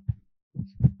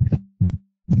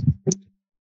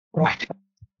right.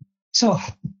 So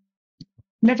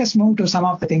let us move to some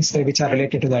of the things which are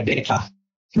related to the data.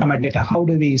 From a data, how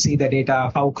do we see the data?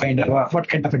 What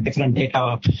kind of a different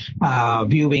data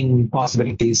viewing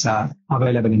possibilities are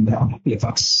available in the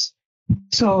GlyphWorks?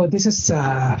 So this is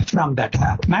from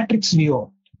that matrix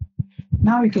view.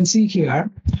 Now you can see here,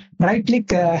 right click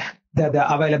the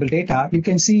available data. You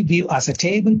can see view as a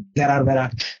table. There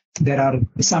are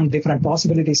some different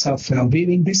possibilities of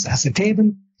viewing this as a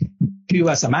table, view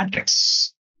as a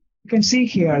matrix. You can see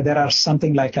here there are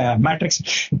something like a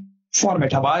matrix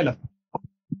format available.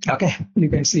 Okay, you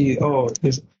can see, oh,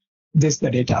 this is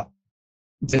the data.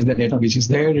 This is the data which is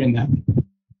there in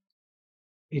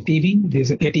ATV. This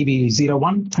is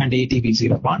ATV01 and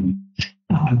ATV01.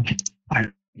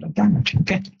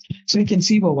 Okay, so you can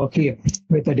see over here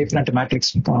with the different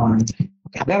matrix.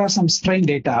 There are some strain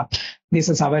data. This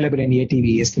is available in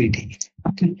ATV S3T.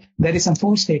 Okay, there is some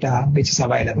force data which is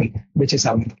available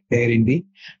there in the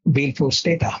wheel force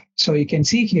data. So you can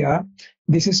see here,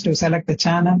 this is to select the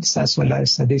channels as well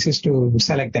as this is to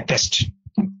select the test.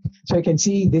 So you can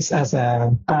see this as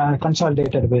a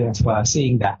consolidated way of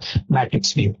seeing the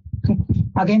matrix view.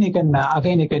 Again,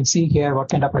 you can see here what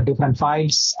kind of different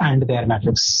files and their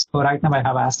metrics. So right now I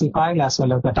have ASCII file as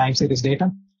well as the time series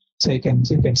data. So you can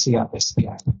see all this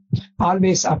here.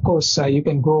 Always, of course, you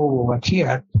can go over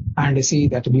here and see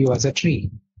that view as a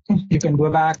tree. You can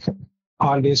go back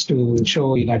always to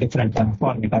show in a different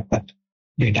format of that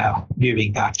data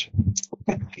viewing that.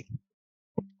 Okay.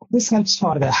 This helps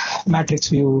for the matrix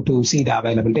view to see the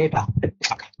available data.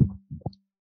 Okay.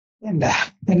 And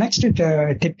the next tip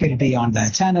will be on the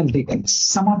channel details.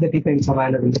 Some of the details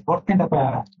available. What kind of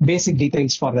basic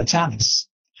details for the channels?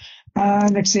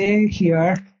 Let's say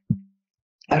here,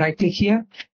 right click here,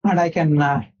 and I can,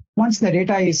 once the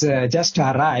data is just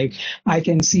arrived, I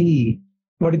can see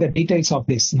what are the details of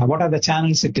this, what are the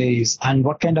channels it is, and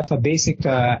what kind of a basic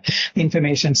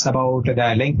information about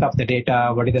the length of the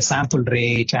data, what is the sample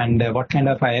rate, and what kind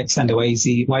of X and Y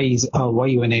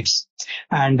units,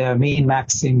 and mean,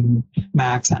 max, and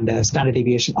standard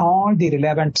deviation, all the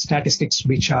relevant statistics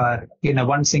which are in a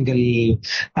one single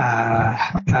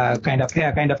kind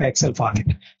of Excel format.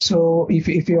 So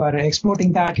if you are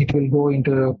exporting that, it will go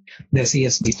into the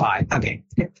CSV file again.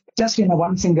 Just in a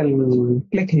one single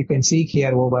click, you can see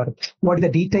here over what are the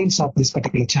details of this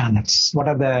particular channels, what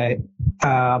are the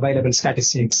available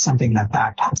statistics, something like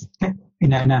that. Okay?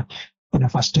 In a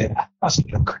first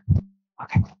look.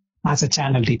 Okay, as a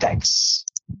channel details.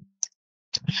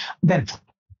 Then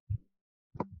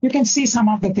you can see some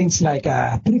of the things like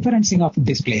preferencing of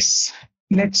displays.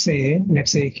 Let's say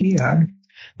here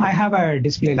I have a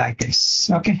display like this.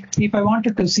 Okay, if I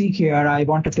wanted to see here, I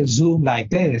wanted to zoom like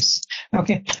this.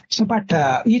 Okay, so but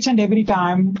each and every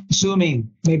time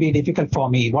zooming may be difficult for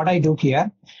me. What I do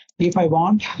here, if I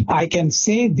want, I can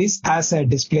save this as a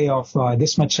display of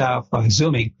this much of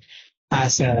zooming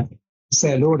as a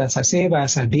save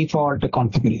as a default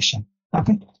configuration.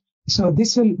 Okay, so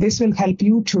this will help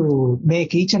you to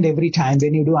make each and every time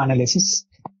when you do analysis,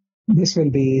 this will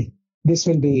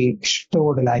be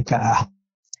stored like a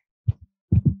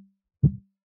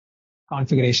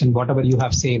configuration, whatever you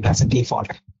have saved as a default.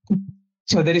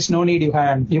 So there is no need you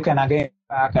can again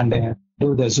back and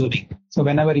do the zooming. So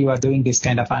whenever you are doing this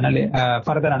kind of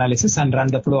further analysis and run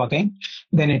the flow again,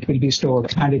 then it will be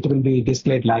stored and it will be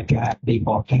displayed like a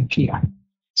default here.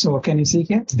 So can you see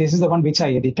here? This is the one which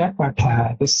I edited, but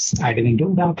this I didn't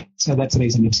do that. So that's the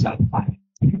reason it's not fine.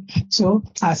 So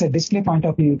as a display point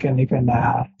of view, you can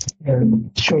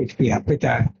show it here with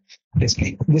a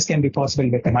display. This can be possible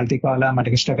with a multi-column, a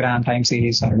histogram, time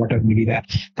series, or whatever may be the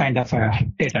kind of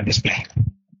data display.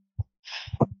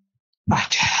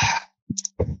 Right.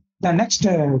 The next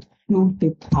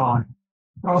tip on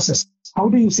process. How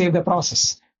do you save the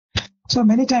process? So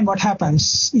many times what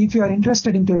happens, if you are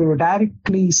interested into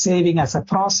directly saving as a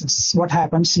process, what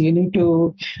happens, you need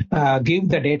to give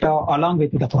the data along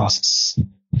with the process.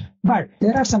 But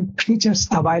there are some features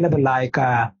available like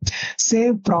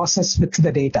save process with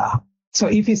the data. So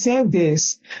if you save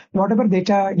this, whatever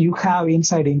data you have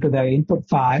inside into the input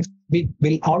file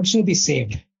will also be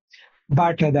saved.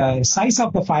 But the size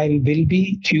of the file will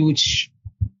be huge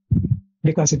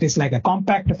because it is like a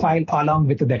compact file along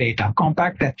with the data,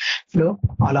 compact flow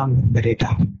along with the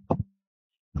data.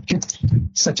 Okay.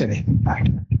 Such a way. Right.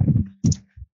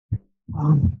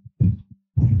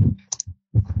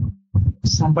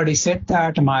 Somebody said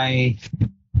that my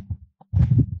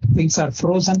things are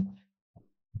frozen.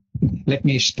 Let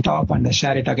me stop and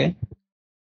share it again.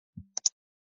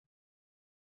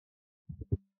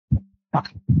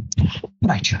 Okay.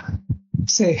 Right.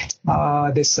 Say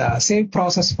this save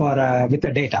process for with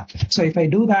the data. So if I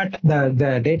do that,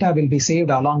 the data will be saved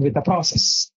along with the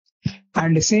process.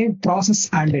 And save process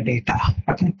and the data.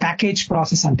 Okay, package,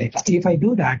 process, and data. If I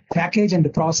do that, package and the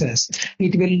process,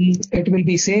 it will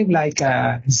be saved like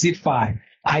a zip file.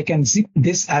 I can zip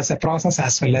this as a process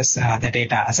as well as the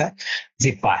data as a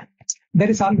zip file. There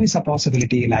is always a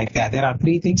possibility like that. There are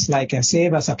three things like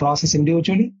save as a process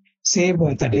individually, save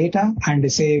the data, and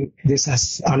save this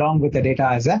as along with the data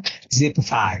as a zip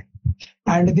file.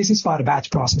 And this is for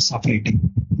batch process operating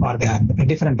for the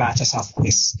different batches of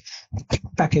this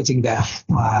packaging the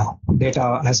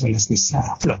data as well as this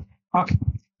flow. Okay.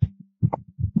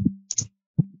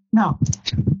 Now,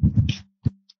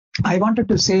 I wanted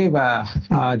to save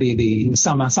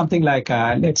something like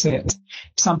let's say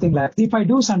something like if I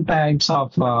do some types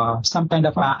of some kind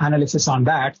of analysis on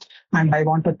that, and I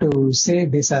wanted to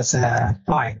save this as a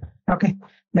file. Okay,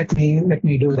 let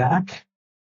me do that.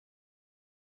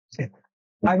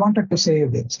 I wanted to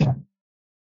save this.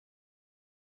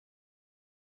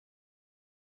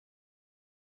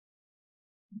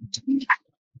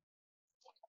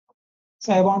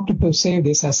 So I wanted to save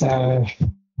this as a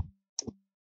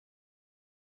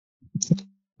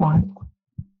Fine.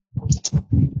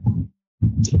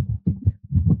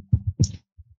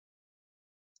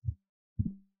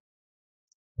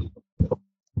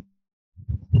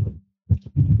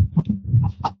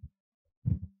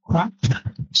 Right.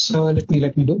 So let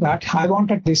me do that. I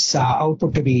wanted this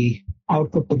output to be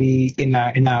in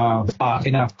a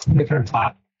different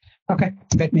file. Okay,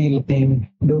 let me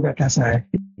do that as a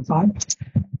file.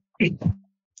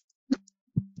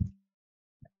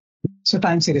 So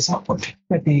time series output.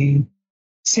 Let me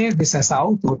save this as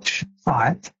output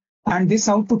file. And this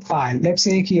output file, let's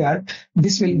say here,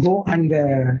 this will go and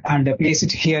place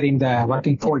it here in the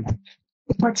working folder.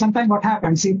 But sometimes what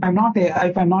happens if I'm not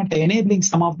enabling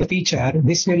some of the feature,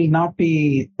 this will not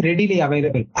be readily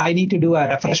available. I need to do a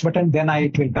refresh button, then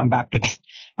it will come back to me.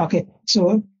 Okay,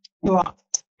 so to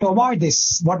avoid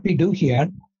this, what we do here,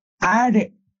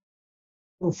 add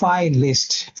to file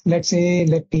list. Let's say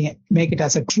let me make it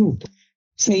as a true.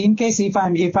 Say in case if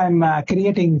I'm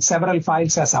creating several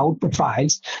files as output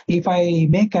files, if I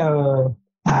make a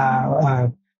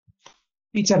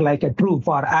feature like a true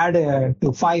for add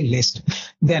to file list,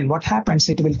 then what happens?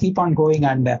 It will keep on going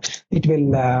and it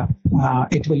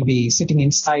will be sitting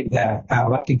inside the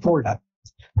working folder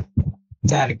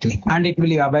directly, and it will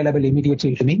be available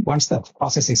immediately to me once the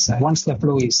process is once the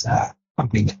flow is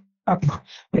complete. Okay,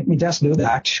 let me just do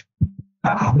that.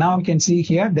 Now you can see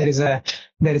here there is a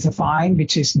file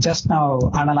which is just now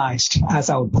analyzed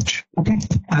as output. Okay,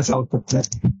 as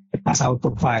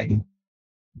output file.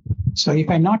 So if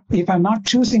I'm not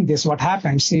choosing this, what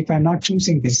happens? If I'm not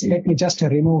choosing this, let me just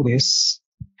remove this.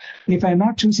 If I'm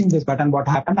not choosing this button, what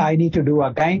happened? I need to do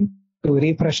again to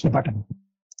refresh the button.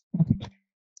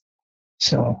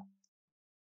 So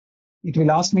it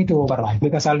will ask me to overwrite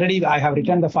because already I have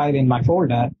written the file in my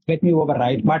folder. Let me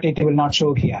overwrite, but it will not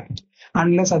show here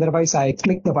unless otherwise I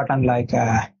click the button like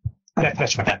a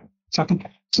refresh button.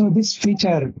 So this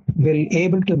feature will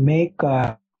able to make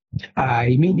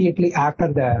immediately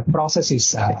after the process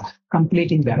is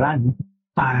completing the run,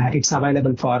 it's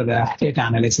available for the data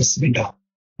analysis window.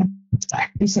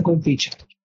 It's a good feature.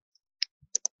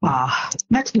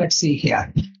 Next, let's see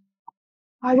here.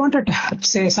 I wanted to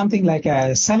say something like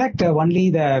select only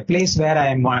the place where I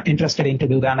am interested in to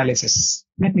do the analysis.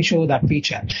 Let me show that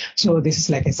feature. So this is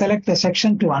like a select the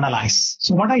section to analyze.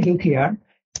 So what I do here,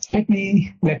 let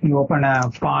me open a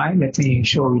file. Let me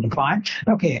show you the file.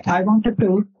 Okay, I wanted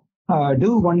to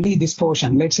do only this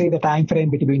portion. Let's say the time frame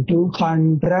between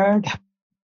 200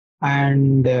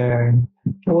 and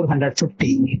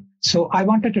 450. So I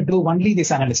wanted to do only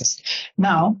this analysis.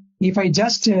 Now, if I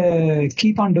just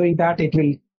keep on doing that,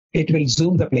 it will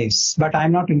zoom the place, but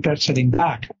I'm not interested in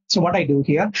that. So what I do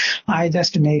here, I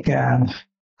just make a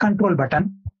control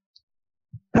button,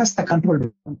 press the control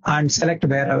button and select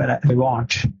wherever I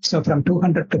want. So from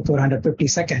 200 to 450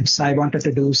 seconds, I wanted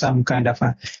to do some kind of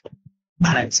a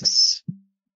analysis.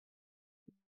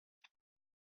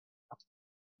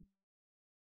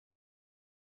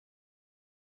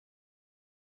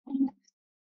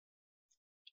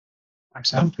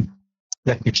 So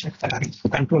let me check that.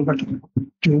 Control button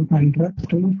 200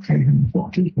 to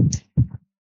 440.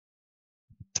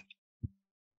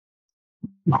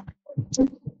 No.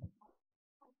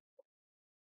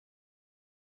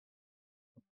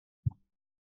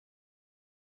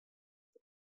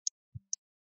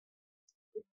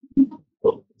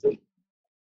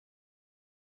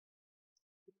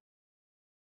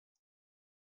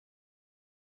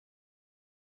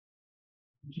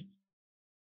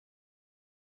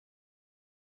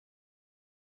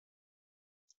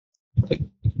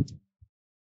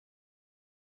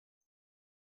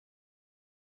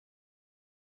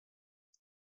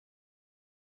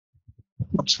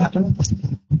 What's happened?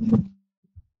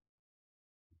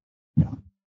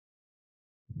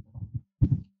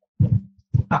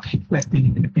 Okay, let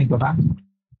me go back.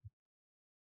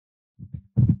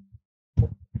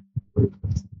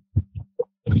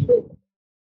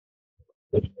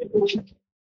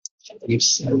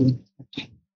 It's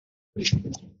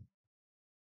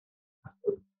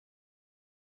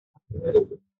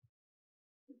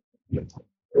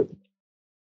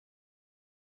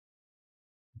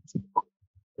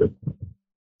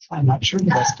I'm not sure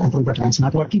because control button is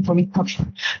not working for me. Okay.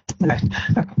 Right.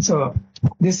 So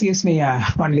this gives me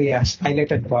only a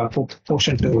highlighted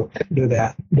portion to do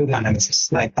the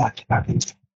analysis like that.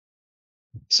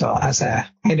 So as a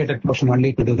highlighted portion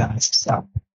only to do the analysis. So,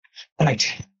 right.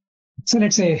 So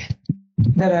let's say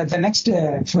the next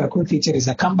cool feature is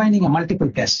combining a multiple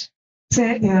test.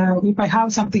 Say if I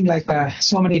have something like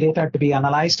so many data to be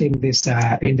analyzed in this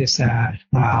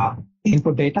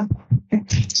input data. Okay.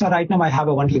 So right now I have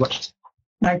only one.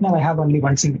 Right now I have only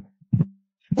one single.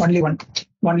 only one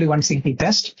single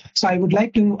test. So I would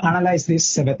like to analyze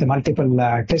this with multiple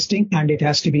testing, and it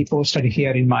has to be posted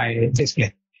here in my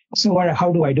display. So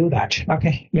how do I do that?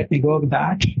 Okay, let me go with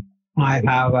that. I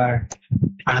have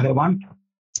another one.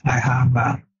 I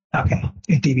have okay,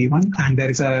 a TV one, and there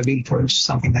is a wheel force,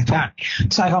 something like that.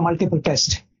 So I have multiple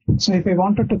tests. So if I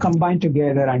wanted to combine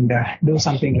together and do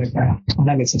something like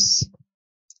analysis,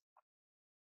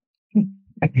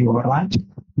 let me override.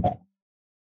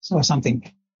 So something.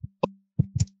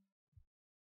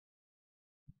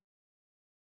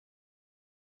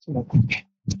 So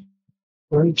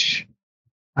right,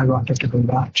 I wanted to do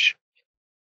that.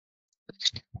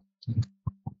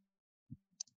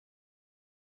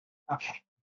 Okay.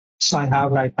 So I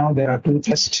have right now, there are two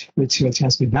tests which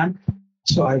has been done.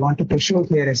 So I wanted to show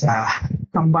here is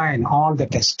combine all the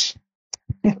tests.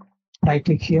 Yeah. Right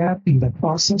click here in the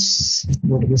process,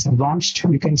 go to this advanced.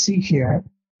 You can see here,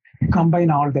 combine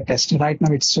all the tests. Right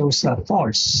now it shows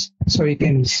false. So you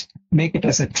can make it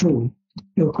as a true.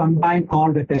 You combine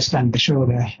all the tests and show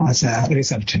the as a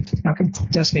result. Okay,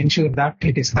 just ensure that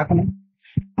it is happening.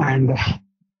 And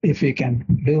if we can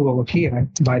do over here,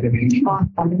 by the way,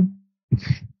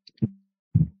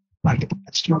 multiple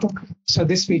tests. So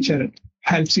this feature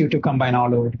helps you to combine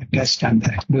all over the test and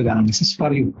do the analysis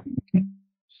for you. Okay.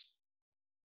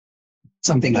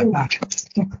 Something like that.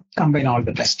 Combine all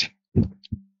the tests.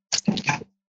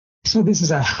 So this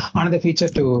is another feature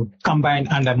to combine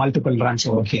and multiple runs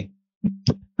over here.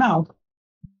 Now,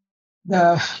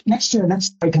 the next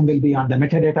item will be on the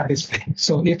metadata display.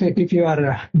 So if you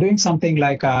are doing something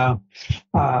like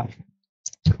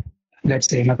let's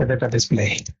say metadata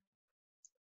display.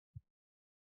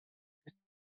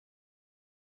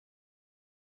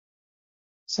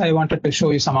 So I wanted to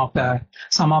show you some of the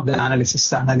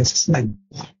analysis like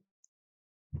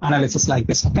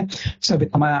this. Okay. So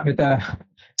with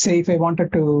say if I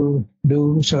wanted to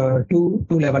do two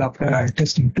level of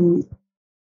testing,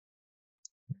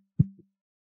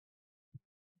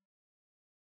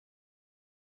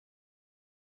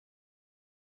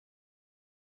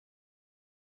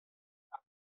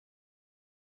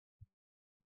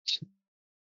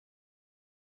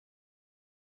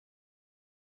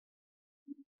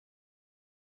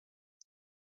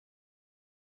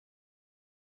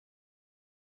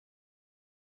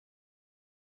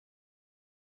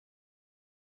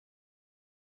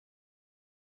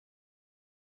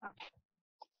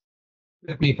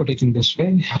 let me put it in this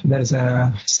way. There is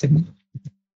a signal.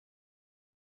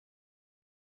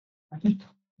 Okay.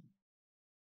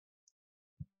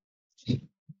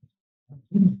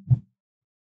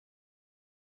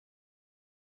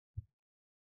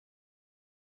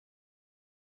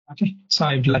 Okay. So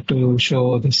I'd like to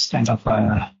show this kind of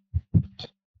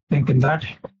thing in that.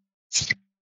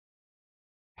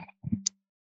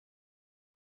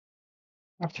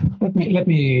 Okay. Let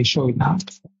me show it now.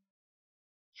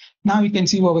 Now you can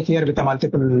see over here with the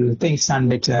multiple things,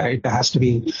 and it has to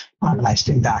be analyzed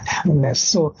in that.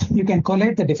 So you can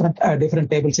collate the different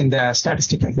tables in the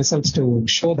statistical results to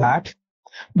show that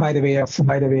by the way of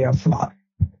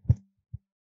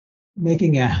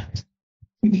making a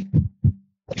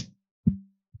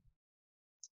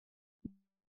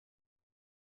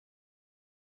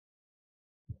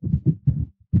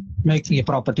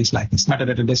properties like this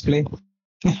metadata display.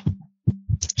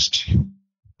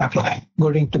 Okay,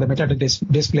 going to the metadata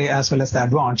display as well as the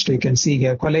advanced, you can see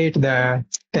here, collate the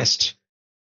test.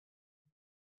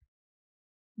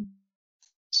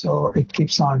 So it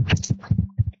keeps on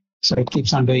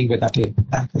doing with that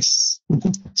like this.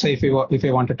 So if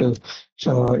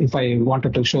I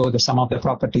wanted to show the sum of the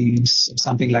properties,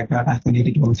 something like that, I can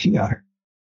edit over here.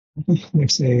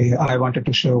 Let's say I wanted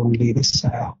to show only this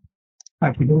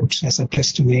attribute as a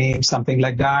test name, something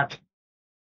like that.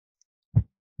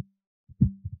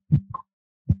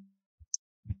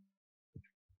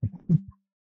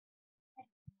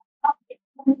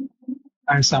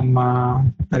 And some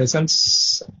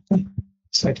results.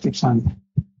 So it keeps on.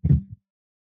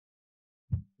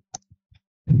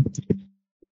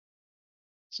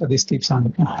 So this keeps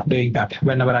on doing that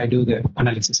whenever I do the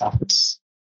analysis of this.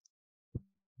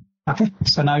 Okay,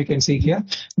 so now you can see here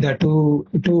there are two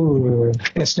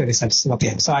test results.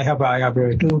 Okay, so I have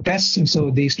two tests, and so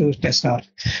these two tests are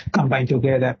combined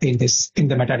together in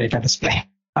the metadata display.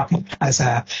 Okay, as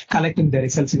collecting the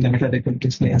results in the metadata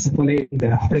display, as collating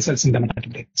the results in the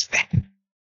metadata display.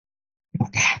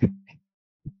 Okay.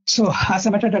 So as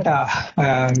a metadata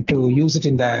to use it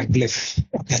in the glyph.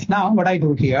 Okay. Now what I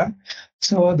do here,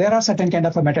 so there are certain kind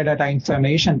of a metadata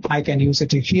information I can use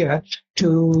it here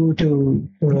to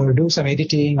do some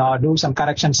editing or do some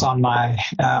corrections on my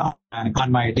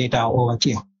data over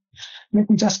here. Let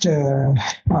me just do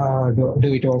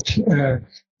it all.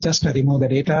 Just remove the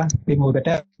data, remove the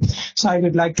tab. So I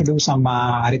would like to do some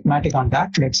arithmetic on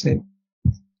that. Let's say.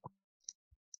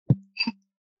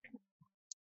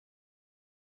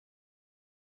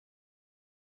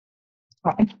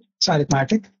 Okay. So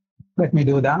arithmetic. Let me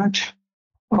do that.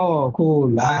 Oh,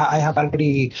 cool. I have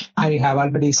already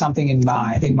something in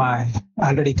my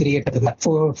already created that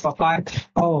for file.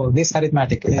 Oh, this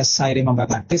arithmetic. Yes, I remember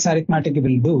that. This arithmetic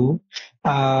will do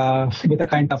with a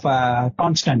kind of a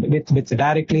constant with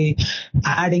directly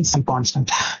adding some constant.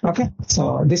 Okay.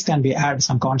 So this can be add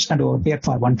some constant over here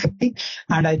for 150,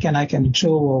 and I can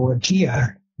show over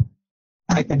here.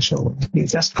 I can show. You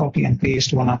just copy and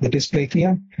paste one of the display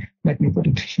here. Let me put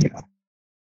it here.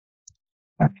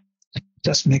 Okay.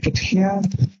 Just make it here.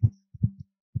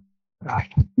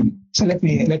 Right. So let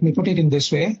me put it in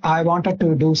this way. I wanted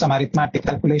to do some arithmetic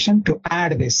calculation to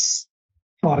add this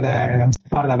for the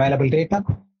available data.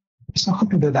 So how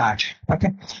to do that?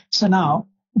 Okay. So now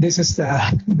this is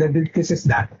this is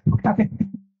that. Okay.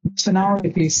 So now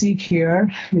if we see here,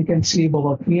 we can see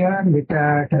over here with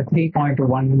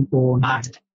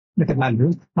 3.109 with the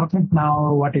value. Okay.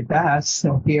 Now what it does,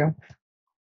 so here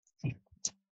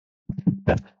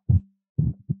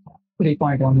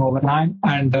 3.1/9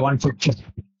 and 150.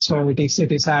 So it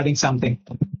is adding something.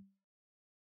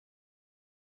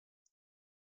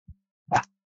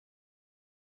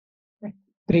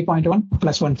 3.1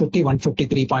 plus 150,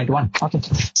 153.1. Okay,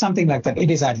 something like that.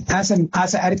 It is adding as an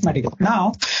arithmetic.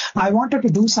 Now I wanted to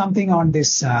do something on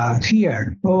this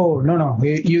here. Oh no,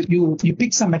 you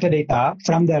pick some metadata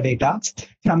from the data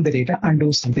and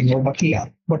do something over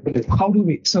here. But how do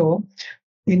we? So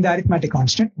in the arithmetic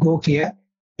constant, go here.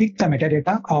 Pick the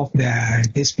metadata of the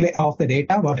display of the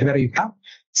data, whatever you have.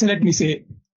 So let me say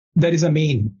there is a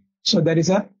mean. So there is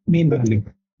a mean value.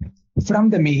 From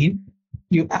the mean,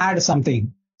 you add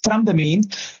something. From the mean,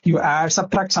 you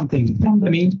subtract something. From the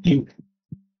mean, you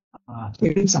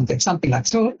do something like.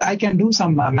 So I can do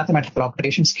some mathematical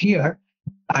operations here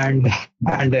and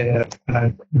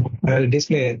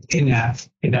display in a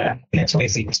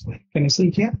XYZ display. Can you see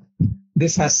here?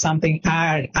 This has something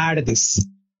add this.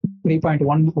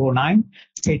 3.109,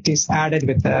 it is added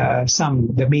with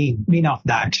the mean of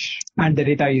that, and the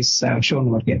data is shown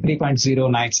over here,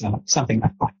 3.097, something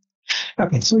like that.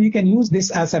 Okay, so you can use this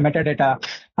as a metadata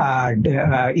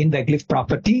in the glyph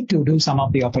property to do some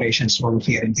of the operations over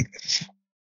here in the glyph.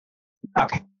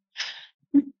 Okay,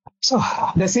 so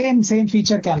the same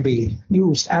feature can be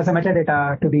used as a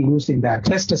metadata to be used in the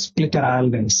test splitter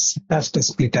algorithms, test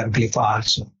splitter glyph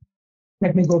also.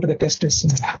 Let me go to the test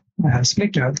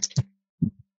splitter.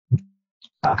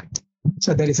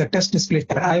 So there is a test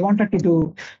splitter. I wanted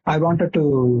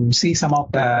to see some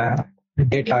of the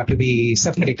data to be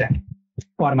separated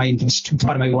for my interest,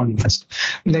 for my own interest.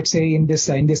 Let's say in this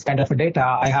kind of data,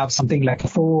 I have something like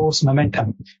force,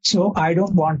 momentum. So I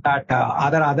don't want that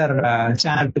other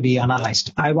channel to be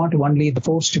analyzed. I want only the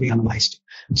force to be analyzed.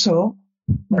 So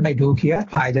what I do here,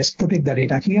 I just put the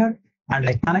data here and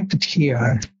I connect it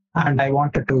here. And I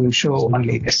wanted to show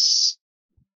only this.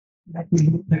 Let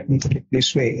me put it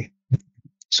this way.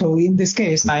 So in this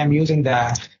case, I am using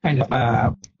the kind of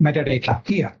metadata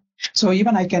here. So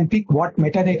even I can pick what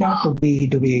metadata to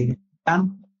be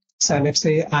done. So let's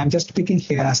say I'm just picking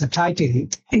here as a title.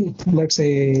 Let's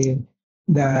say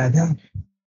the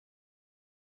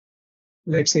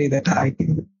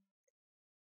title,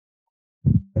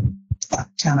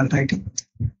 channel title.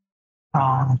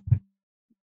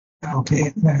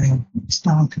 Okay,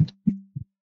 start.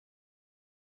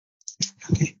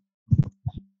 Okay,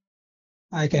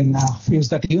 I can use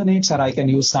that units, or I can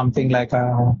use something like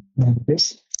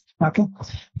this. Okay,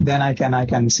 then I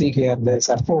can see here there's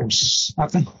a force.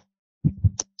 Okay,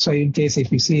 so in case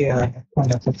if you see a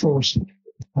kind of a force,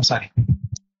 sorry.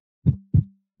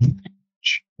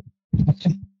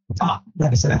 Okay,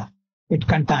 that is it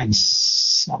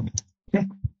contains. Okay.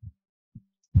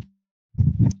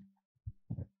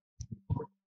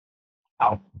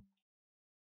 Oh,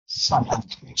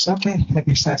 sometimes. Okay, let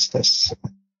me search this.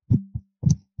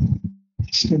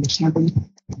 Still something.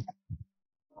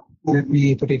 Let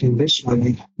me put it in this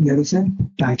way. There is a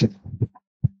title.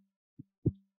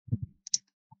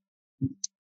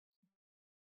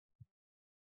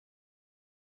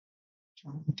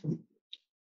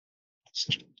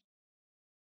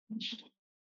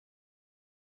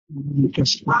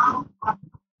 Just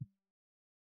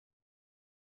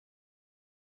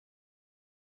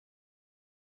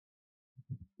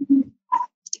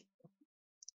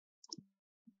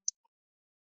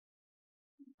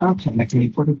okay, let me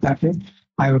put it that way.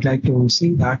 I would like to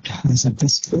see that as a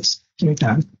test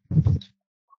data.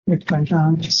 it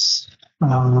contains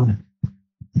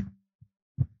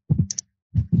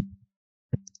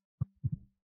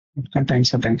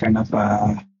certain kind of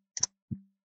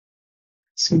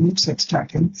seeds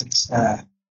extracting.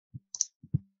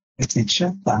 Let me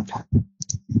check that.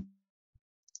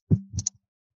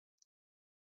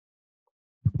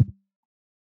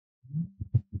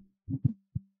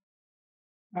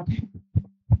 Okay.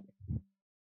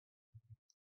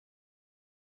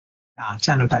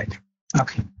 Channel type.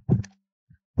 Okay.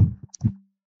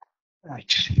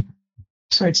 Right.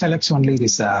 So it selects only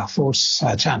this force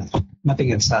channel,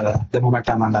 nothing else. The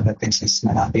momentum and other things is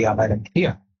may not be available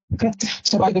here. Okay.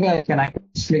 So by the way, I can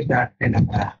split that in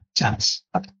channels.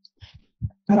 Okay.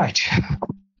 All right.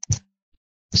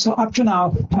 So up to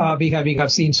now, we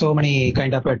have seen so many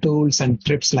kind of tools and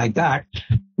trips like that.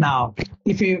 Now,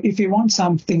 if you want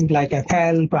something like a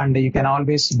help, and you can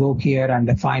always go here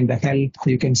and find the help.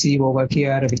 You can see over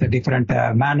here with the different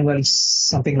manuals,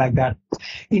 something like that.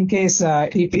 In case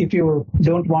if you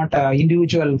don't want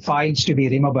individual files to be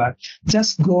remembered,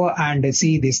 just go and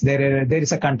see this. There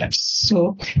is a content.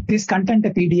 So this content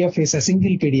PDF is a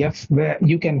single PDF where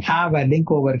you can have a link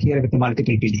over here with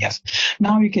multiple PDFs.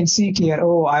 Now you can see here.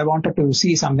 Oh, I wanted to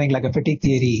see something like a fatigue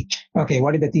theory. Okay,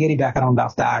 what is the theory background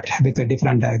of that with the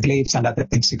different glyphs and other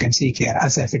things you can see here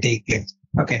as a fatigue glyph.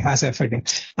 Okay,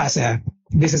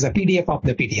 this is a PDF of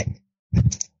the PDF.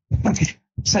 Okay,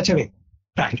 such a way,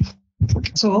 right?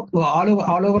 So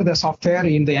all over the software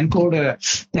in the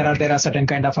nCode, there are certain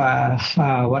kind of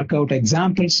workout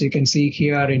examples you can see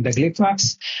here in the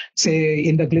GlyphWorks. Say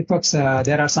in the GlyphWorks,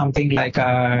 there are something like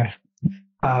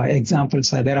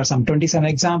examples. There are some 27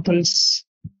 examples.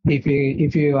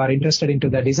 If you are interested into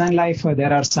the design life,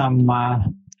 there are some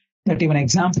 31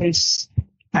 examples.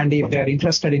 And if they're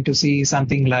interested in to see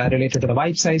something related to the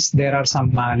wipe size, there are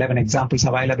some 11 examples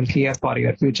available here for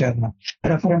your future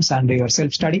reference and your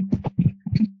self-study.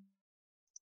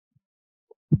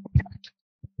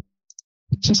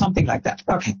 So something like that.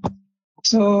 Okay.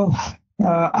 So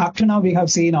up to now, we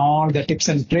have seen all the tips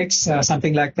and tricks,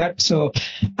 something like that. So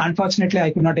unfortunately,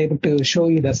 I could not able to show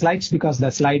you the slides because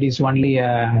the slide is only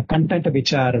content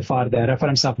which are for the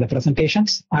reference of the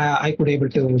presentations. I could able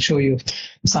to show you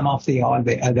some of all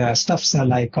the stuffs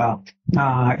like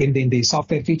in the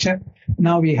software feature.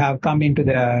 Now we have come into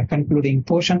the concluding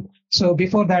portion. So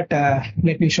before that,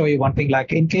 let me show you one thing.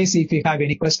 Like in case if you have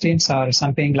any questions or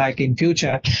something like in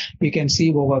future, you can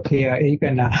see over here. You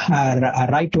can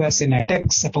write to us in a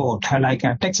tech support. Like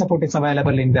tech support is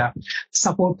available in the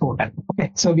support portal.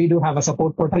 Okay, so we do have a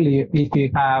support portal. If you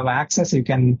have access, you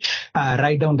can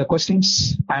write down the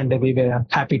questions, and we were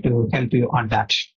happy to help you on that.